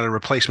looking at a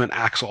replacement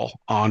axle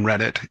on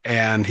Reddit,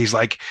 and he's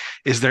like,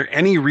 is there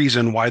any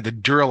reason why the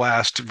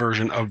Duralast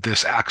version of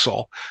this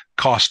axle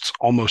costs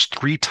almost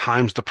 3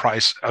 times the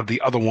price of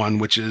the other one,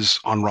 which is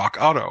on Rock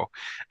Auto?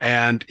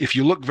 And if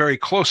you look very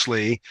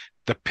closely,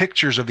 the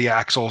pictures of the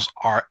axles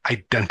are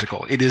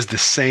identical. It is the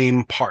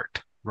same part.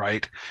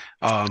 Right?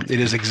 It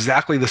is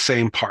exactly the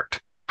same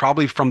part,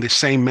 probably from the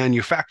same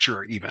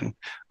manufacturer even.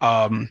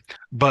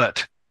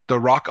 But the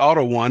Rock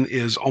Auto one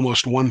is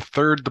almost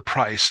 1/3 the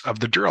price of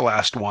the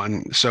Duralast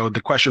one. So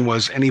the question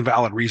was, any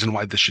valid reason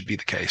why this should be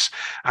the case?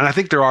 And I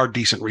think there are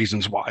decent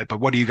reasons why,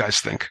 but what do you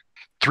guys think?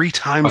 3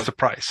 times the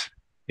price.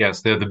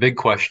 Yes, the big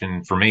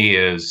question for me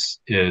is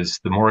the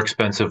more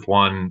expensive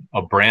one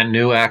a brand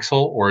new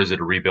axle, or is it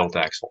a rebuilt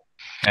axle?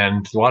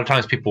 And a lot of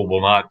times people will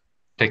not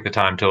take the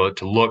time to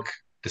look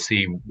to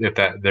see if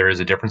there is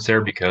a difference there,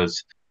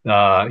 because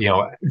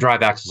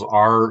drive axles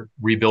are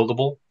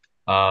rebuildable,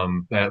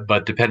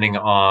 but depending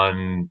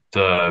on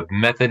the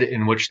method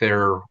in which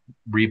they're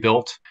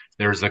rebuilt,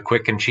 there's the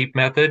quick and cheap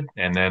method,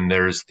 and then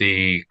there's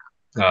the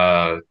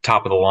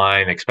top of the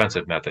line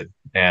expensive method,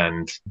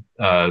 and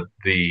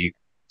the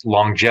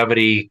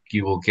longevity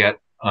you will get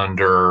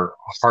under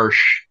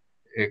harsh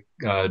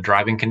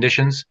driving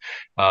conditions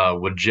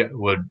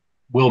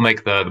will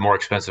make the more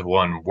expensive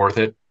one worth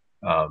it,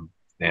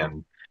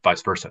 and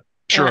vice versa.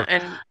 Sure.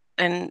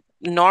 And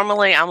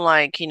normally I'm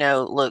like,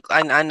 look,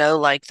 I know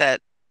like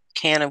that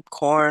can of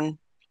corn,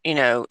 in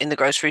the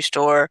grocery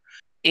store,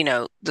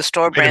 the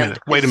store brand.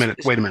 Wait a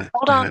minute.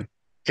 Hold on.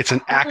 It's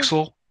an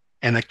axle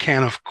and a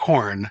can of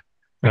corn.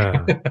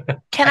 Can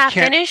I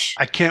finish?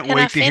 I can't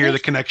wait to hear the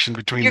connection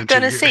between You're the two.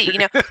 You're going to see,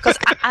 because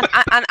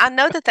I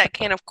know that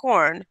can of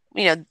corn,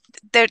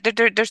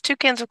 there's 2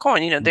 cans of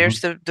corn,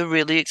 there's the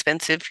really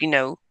expensive,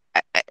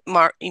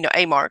 mark,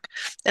 A mark,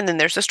 and then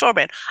there's the store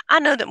brand. I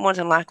know that more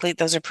than likely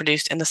those are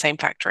produced in the same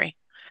factory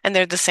and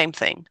they're the same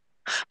thing.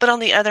 But on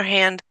the other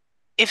hand,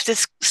 if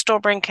this store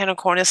brand can of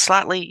corn is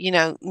slightly,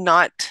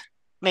 not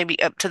maybe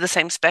up to the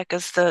same spec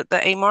as the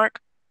A mark,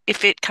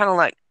 if it kind of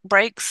like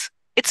breaks,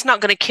 it's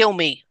not going to kill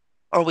me,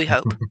 or we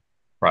hope.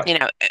 Right. You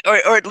know,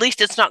 or at least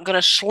it's not going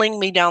to sling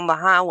me down the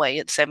highway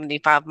at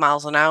 75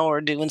 miles an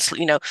hour doing,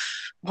 you know,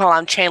 while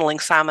I'm channeling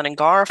Simon and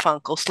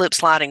Garfunkel, slip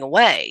sliding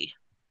away.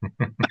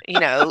 You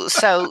know,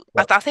 so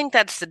I think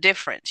that's the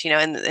difference, you know,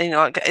 and you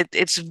know,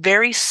 it's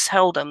very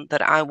seldom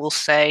that I will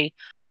say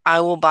I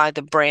will buy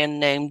the brand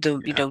name,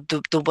 you know,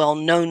 the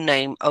well-known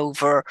name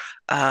over,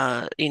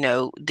 you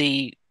know,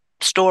 the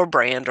store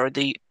brand or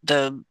the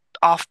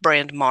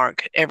off-brand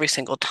mark every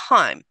single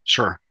time.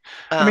 Sure.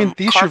 I mean,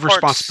 the issue Car of parts,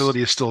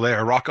 responsibility is still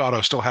there. Rock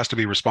Auto still has to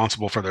be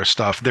responsible for their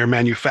stuff. Their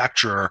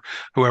manufacturer,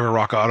 whoever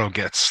Rock Auto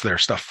gets their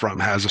stuff from,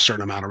 has a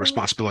certain amount of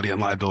responsibility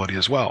and liability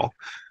as well.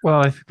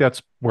 Well, I think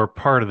that's where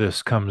part of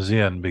this comes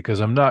in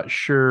because I'm not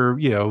sure,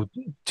 you know,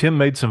 Tim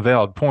made some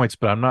valid points,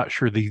 but I'm not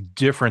sure the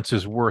difference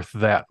is worth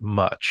that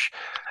much.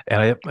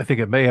 And I think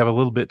it may have a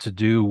little bit to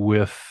do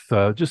with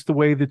just the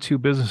way the two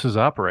businesses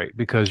operate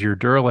because your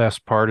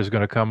Duralast part is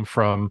going to come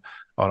from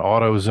an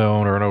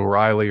AutoZone or an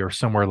O'Reilly or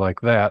somewhere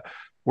like that.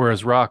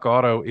 Whereas Rock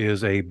Auto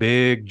is a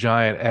big,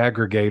 giant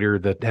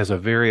aggregator that has a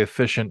very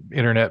efficient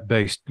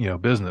internet-based, you know,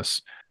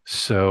 business.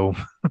 So,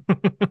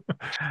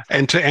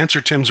 And to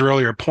answer Tim's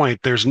earlier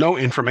point, there's no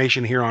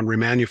information here on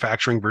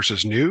remanufacturing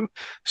versus new.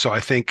 So I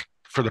think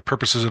for the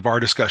purposes of our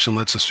discussion,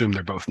 let's assume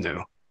they're both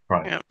new.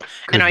 Right. yeah.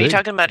 Could And are you be.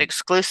 talking about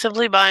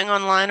exclusively buying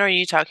online, or are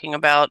you talking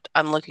about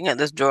I'm looking at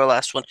this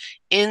Duralast one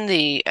in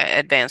the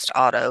advanced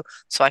auto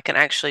so I can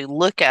actually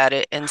look at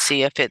it and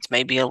see if it's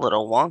maybe a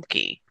little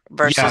wonky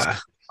versus Yeah,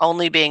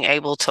 only being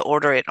able to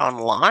order it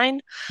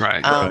online?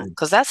 right.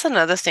 Because that's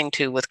another thing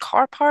too with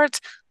car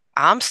parts.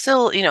 I'm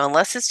still, you know,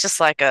 unless it's just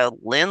like a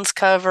lens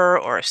cover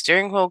or a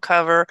steering wheel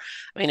cover.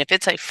 I mean, if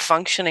it's a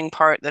functioning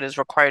part that is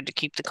required to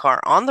keep the car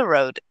on the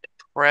road,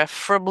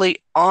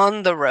 preferably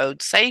on the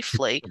road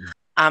safely.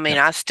 I mean,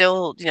 Yeah. I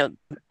still, you know,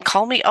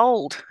 call me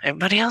old.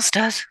 Everybody else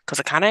does because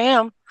I kind of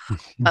am.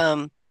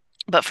 Um,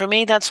 but for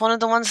me, that's one of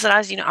the ones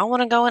that you know, I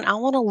want to go and I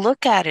want to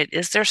look at it.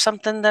 Is there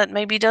something that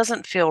maybe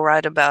doesn't feel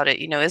right about it?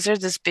 You know, is there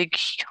this big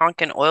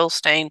honking oil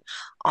stain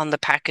on the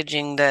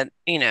packaging that,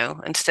 you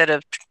know, instead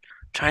of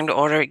trying to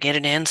order it, get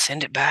it in,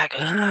 send it back?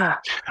 Ugh.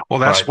 Well,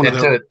 that's Right. one of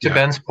And the, to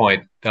Ben's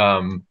point, you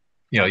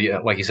know, yeah,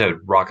 like you said,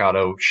 Rock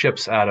Auto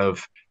ships out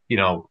of, you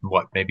know,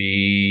 what,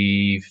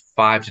 maybe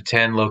 5 to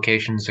 10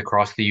 locations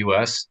across the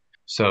US.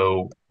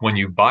 So when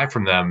you buy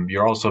from them,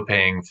 you're also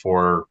paying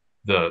for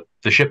the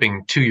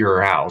shipping to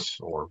your house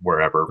or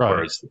wherever. Right.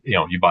 Whereas, you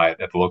know, you buy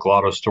it at the local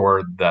auto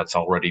store, that's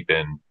already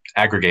been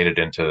aggregated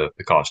into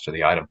the cost of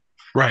the item.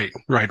 right.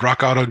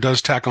 Rock Auto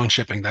does tack on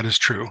shipping. That is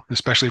true,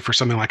 especially for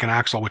something like an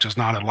axle, which is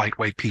not a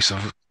lightweight piece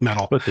of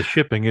metal. But the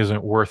shipping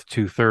isn't worth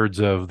 2/3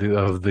 of the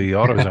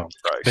AutoZone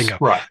price. Bingo.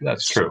 Right.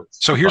 That's true.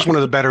 So here's one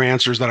of the better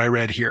answers that I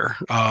read here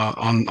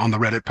on the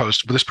Reddit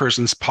post. This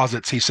person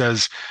posits, he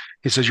says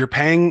you're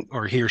paying,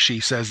 or he or she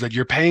says that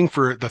you're paying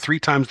for the 3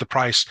 times the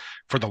price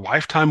for the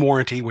lifetime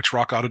warranty, which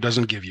Rock Auto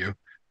doesn't give you.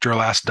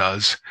 Duralast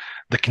does.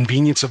 The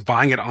convenience of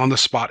buying it on the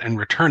spot and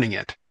returning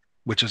it,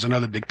 which is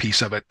another big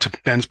piece of it. To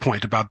Ben's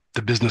point about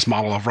the business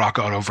model of Rock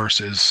Auto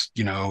versus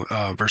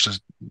versus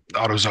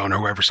AutoZone or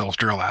whoever sells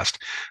Duralast.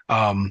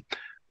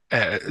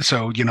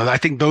 So you know, I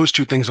think those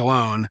two things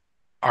alone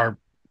are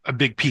a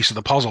big piece of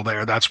the puzzle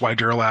there. That's why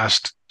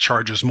Duralast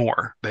charges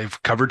more.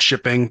 They've covered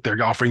shipping.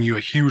 They're offering you a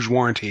huge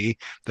warranty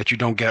that you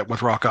don't get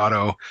with Rock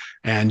Auto,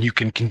 and you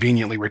can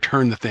conveniently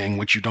return the thing,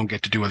 which you don't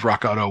get to do with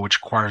Rock Auto,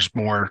 which requires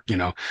more, you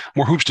know,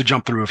 more hoops to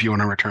jump through if you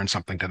want to return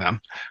something to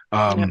them.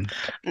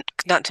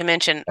 Not to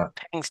mention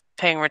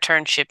paying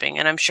return shipping.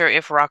 And I'm sure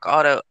if Rock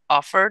Auto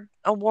offered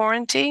a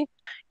warranty,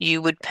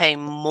 you would pay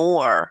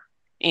more,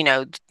 you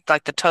know,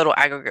 like the total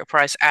aggregate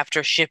price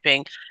after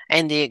shipping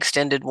and the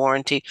extended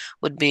warranty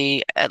would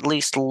be at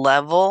least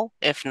level,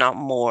 if not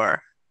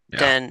more,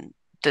 than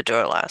the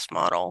Duralast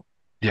model.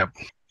 Yep.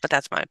 But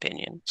that's my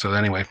opinion. So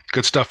anyway,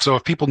 good stuff. So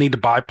if people need to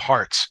buy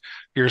parts,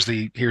 here's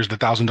the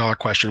 $1,000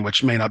 question,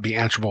 which may not be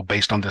answerable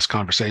based on this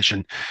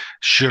conversation.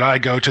 Should I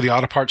go to the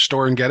auto parts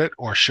store and get it,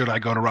 or should I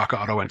go to Rock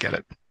Auto and get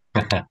it?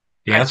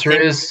 The answer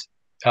is,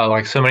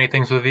 like so many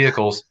things with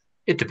vehicles,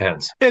 it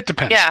depends. It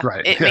depends. Yeah,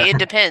 Right. it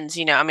depends.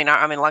 You know, I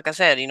mean, like I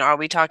said, you know, are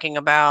we talking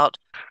about,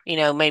 you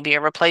know, maybe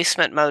a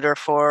replacement motor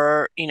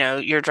for, you know,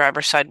 your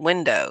driver's side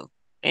window?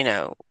 You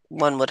know,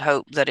 one would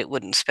hope that it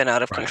wouldn't spin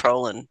out of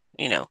control and,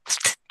 you know,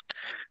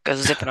 go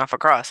zipping off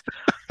across.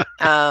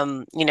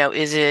 You know,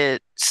 is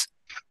it,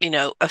 you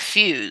know, a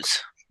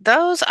fuse?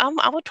 Those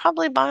I would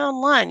probably buy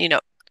online. You know,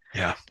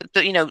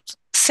 you know,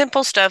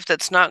 simple stuff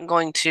that's not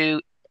going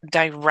to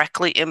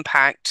directly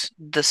impact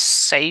the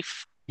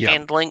safe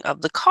handling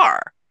of the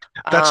car.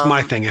 That's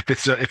my thing. If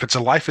it's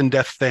a life and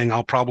death thing,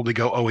 I'll probably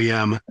go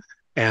OEM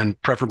and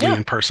preferably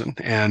in person.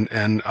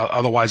 And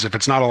otherwise, if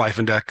it's not a life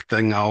and death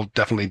thing, I'll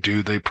definitely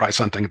do the price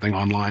hunting thing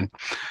online.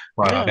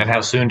 Right. And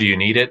how soon do you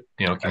need it?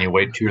 You know, can you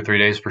wait 2 or 3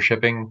 days for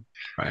shipping?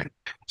 Right.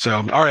 So,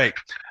 all right.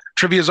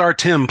 Trivia's our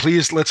Tim.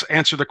 Please let's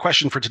answer the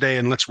question for today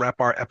and let's wrap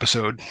our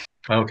episode.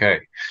 Okay.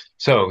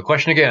 So the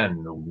question again,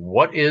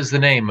 what is the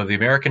name of the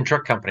American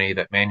truck company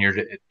that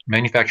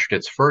manufactured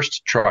its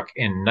first truck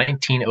in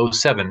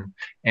 1907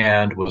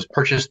 and was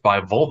purchased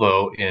by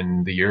Volvo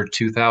in the year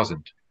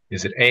 2000?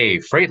 Is it A,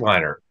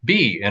 Freightliner,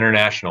 B,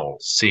 International,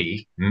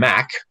 C,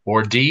 Mack,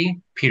 or D,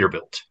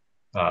 Peterbilt?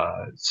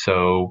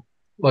 So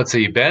let's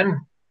see, Ben,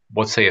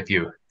 what sayeth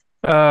you?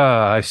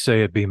 I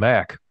say it be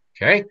Mac.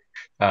 Okay.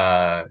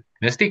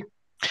 Misty?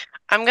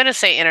 I'm going to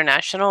say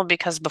international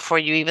because before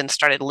you even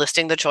started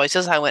listing the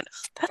choices, I went,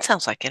 that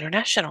sounds like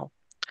international.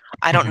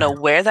 I don't know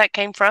where that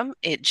came from.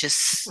 It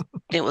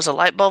was a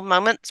light bulb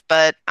moment,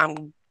 but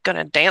I'm going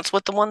to dance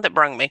with the one that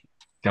brung me.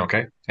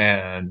 Okay.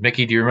 And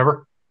Mickey, do you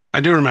remember? I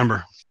do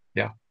remember.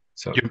 Yeah.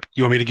 So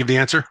you want me to give the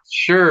answer?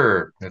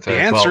 sure. The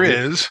answer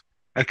is,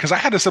 because I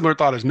had a similar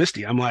thought as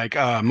Misty. I'm like,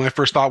 my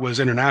first thought was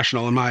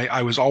international, and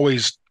I was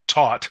always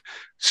taught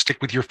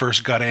stick with your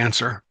first gut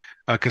answer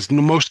because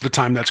most of the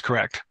time that's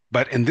correct.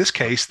 But in this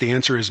case, the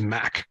answer is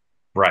Mac.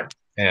 Right.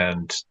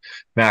 And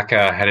Mac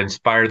had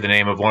inspired the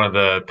name of one of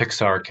the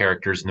Pixar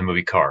characters in the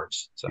movie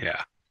Cars. So,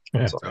 Yeah.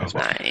 so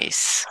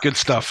Nice. Good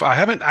stuff. I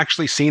haven't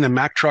actually seen a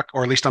Mac truck,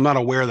 or at least I'm not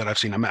aware that I've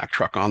seen a Mac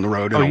truck on the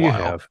road in a you while.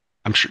 have.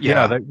 I'm sure.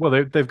 Yeah,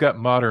 Yeah. they've got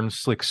modern,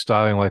 slick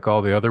styling like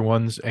all the other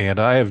ones, and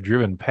I have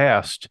driven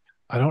past.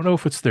 I don't know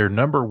if it's their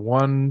number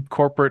one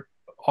corporate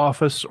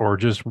office or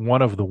just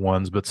one of the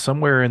ones, but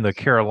somewhere in the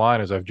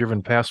Carolinas, I've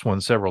driven past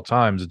one several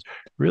times. It's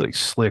really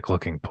slick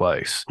looking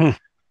place. Hmm.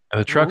 And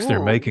the trucks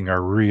they're Ooh. making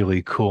are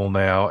really cool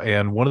now.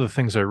 And one of the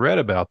things I read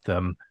about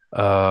them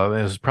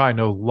is probably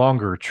no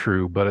longer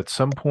true, but at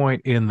some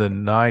point in the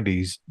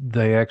 90s,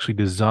 they actually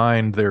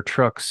designed their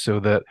trucks so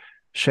that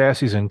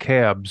chassis and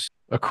cabs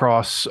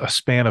across a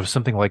span of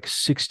something like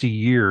 60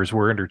 years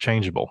were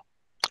interchangeable.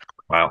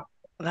 wow.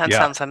 That Yeah.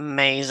 sounds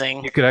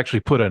amazing. You could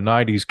actually put a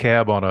 90s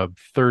cab on a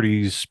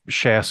 30s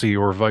chassis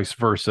or vice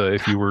versa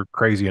if you were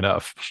crazy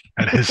enough.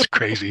 That is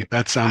crazy.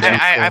 That sounds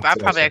I cool.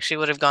 probably actually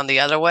would have gone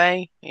the other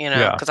way,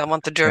 Yeah. because I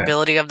want the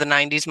durability of the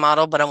 90s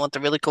model, but I want the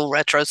really cool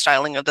retro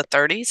styling of the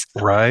 30s.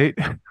 Right?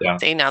 Yeah.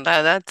 See, now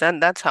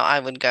that's how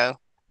I would go.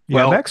 Yeah,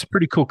 Well, Mac's a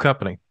pretty cool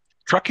company.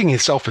 Trucking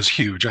itself is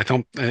huge. I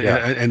don't,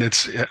 and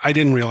I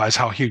didn't realize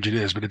how huge it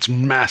is, but it's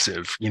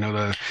massive.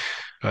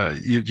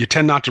 You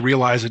tend not to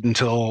realize it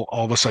until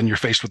all of a sudden you're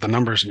faced with the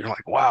numbers and you're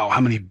like, wow,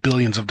 how many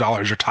billions of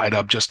dollars are tied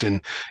up just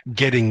in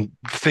getting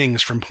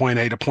things from point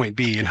A to point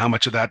B, and how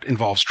much of that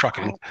involves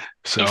trucking.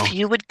 So If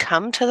you would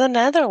come to the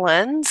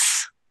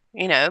Netherlands,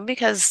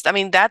 because I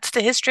mean that's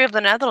the history of the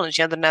Netherlands.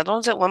 The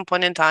Netherlands at one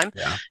point in time,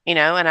 yeah,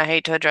 and I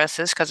hate to address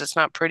this because it's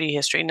not pretty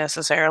history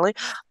necessarily,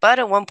 but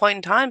at one point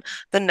in time,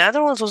 the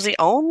Netherlands was the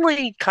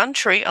only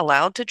country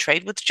allowed to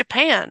trade with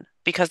Japan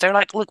because they're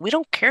like, look, we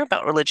don't care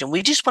about religion.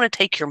 We just want to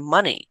take your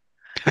money.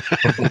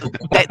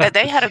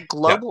 They had a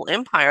global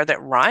empire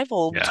that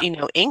rivaled,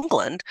 Yeah.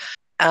 England,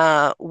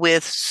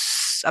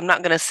 with I'm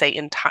not going to say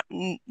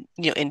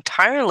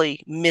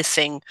entirely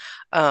missing,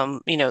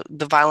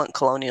 the violent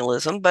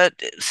colonialism,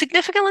 but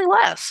significantly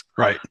less.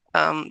 Right.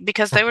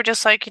 Because they were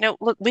just like,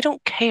 look, we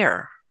don't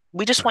care.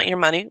 We just want your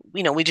money.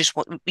 We just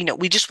want,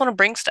 we just want to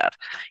bring stuff,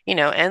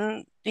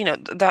 and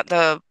that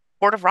the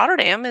Port of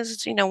Rotterdam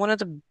is, one of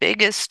the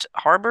biggest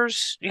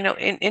harbors,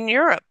 in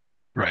Europe.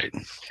 Right.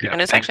 Yeah.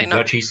 And it's Thanks actually to the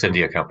not. Dutch East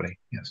India Company.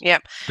 Yes. Yeah.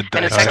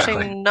 And it's Exactly.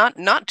 actually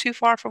not too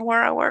far from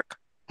where I work.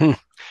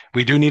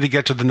 We do need to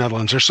get to the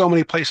Netherlands. There's so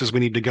many places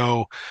we need to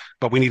go,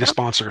 but we need a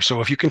sponsor.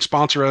 So if you can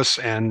sponsor us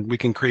and we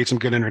can create some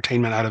good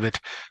entertainment out of it,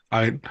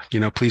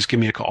 please give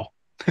me a call.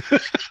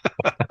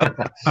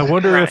 I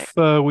wonder Right.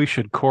 if we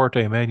should court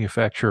a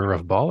manufacturer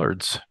of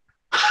Bollards.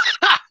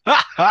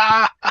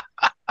 Well,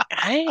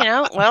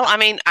 I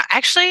mean,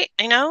 actually,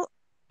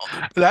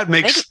 That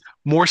makes maybe.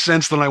 more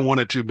sense than I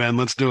wanted to, Ben.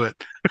 Let's do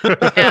it.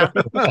 Yeah.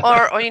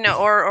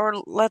 Or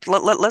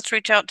let's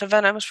reach out to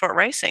Van Amersfoort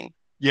Racing.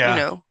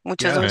 Yeah.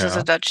 Which Yeah. is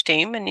a Dutch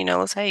team, and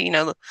let's hey,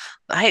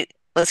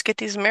 let's get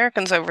these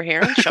Americans over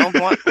here and show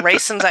them what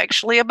racing's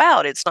actually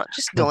about. It's not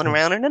just going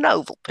around in an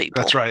oval,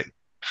 people. That's right.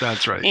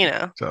 That's right.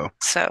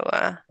 So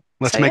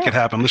let's make it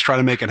happen. Let's try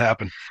to make it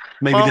happen.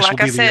 Maybe well, this like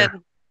will I be the said,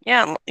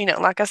 year. yeah,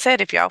 like I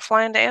said, if y'all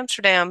fly into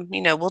Amsterdam,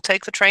 we'll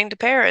take the train to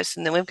Paris,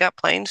 and then we've got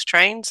planes,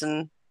 trains,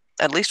 and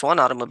at least one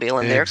automobile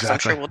in there, because I'm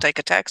sure Exactly. we'll take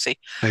a taxi.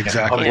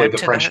 Exactly. Hopefully the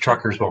to French the-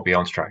 truckers won't be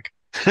on strike.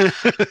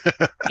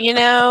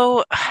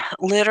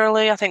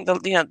 Literally, I think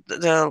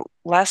the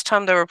last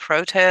time there were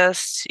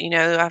protests, I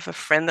have a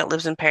friend that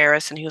lives in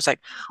Paris, and he was like,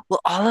 "Will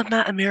all of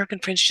my American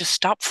friends just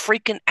stop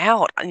freaking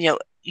out?" And,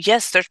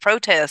 yes, there's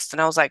protests, and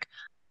I was like,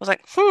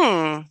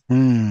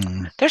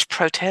 there's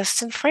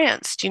protests in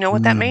France. Do you know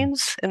what that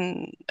means?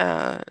 And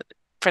a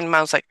friend of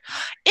mine was like,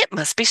 "It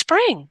must be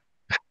spring."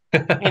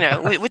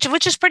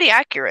 Which is pretty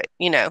accurate,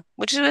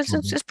 which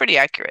is pretty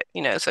accurate,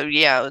 so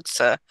yeah,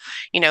 it's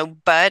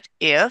but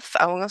if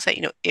I want to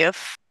say,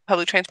 if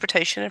public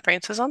transportation in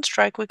France is on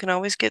strike, we can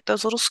always get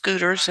those little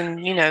scooters and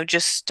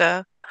just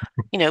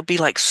be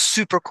like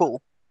super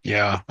cool.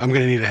 Yeah, I'm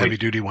going to need a heavy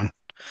duty one.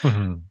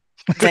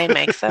 They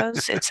make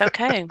those. It's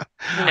okay.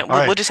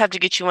 We'll just have to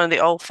get you one of the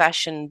old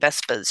fashioned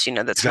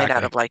Vespas, that's made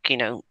out of like,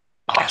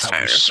 Oh, that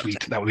would be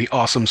sweet. That would be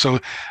awesome. So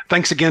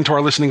thanks again to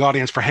our listening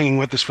audience for hanging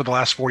with us for the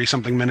last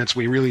 40-something minutes.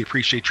 We really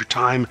appreciate your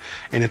time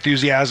and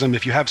enthusiasm.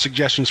 If you have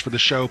suggestions for the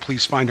show,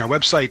 please find our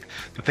website,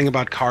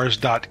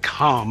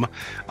 thethingaboutcars.com.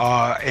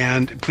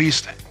 And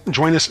please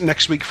join us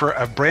next week for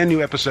a brand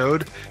new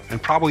episode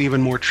and probably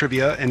even more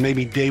trivia. And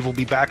maybe Dave will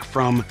be back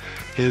from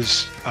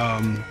his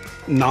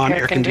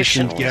non-air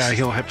conditioned. Yeah,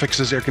 he'll fix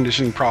his air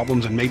conditioning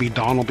problems, and maybe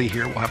Dawn will be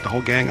here. We'll have the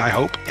whole gang, I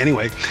hope.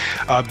 Anyway,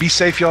 be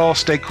safe, y'all.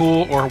 Stay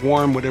cool or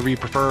warm, whatever you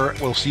prefer.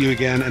 We'll see you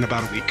again in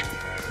about a week.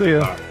 See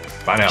ya.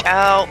 Bye now.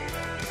 Ciao.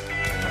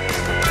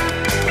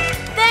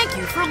 Thank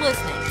you for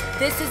listening.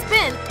 This has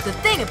been The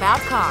Thing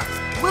About Cars.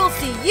 We'll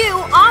see you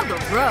on the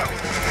road.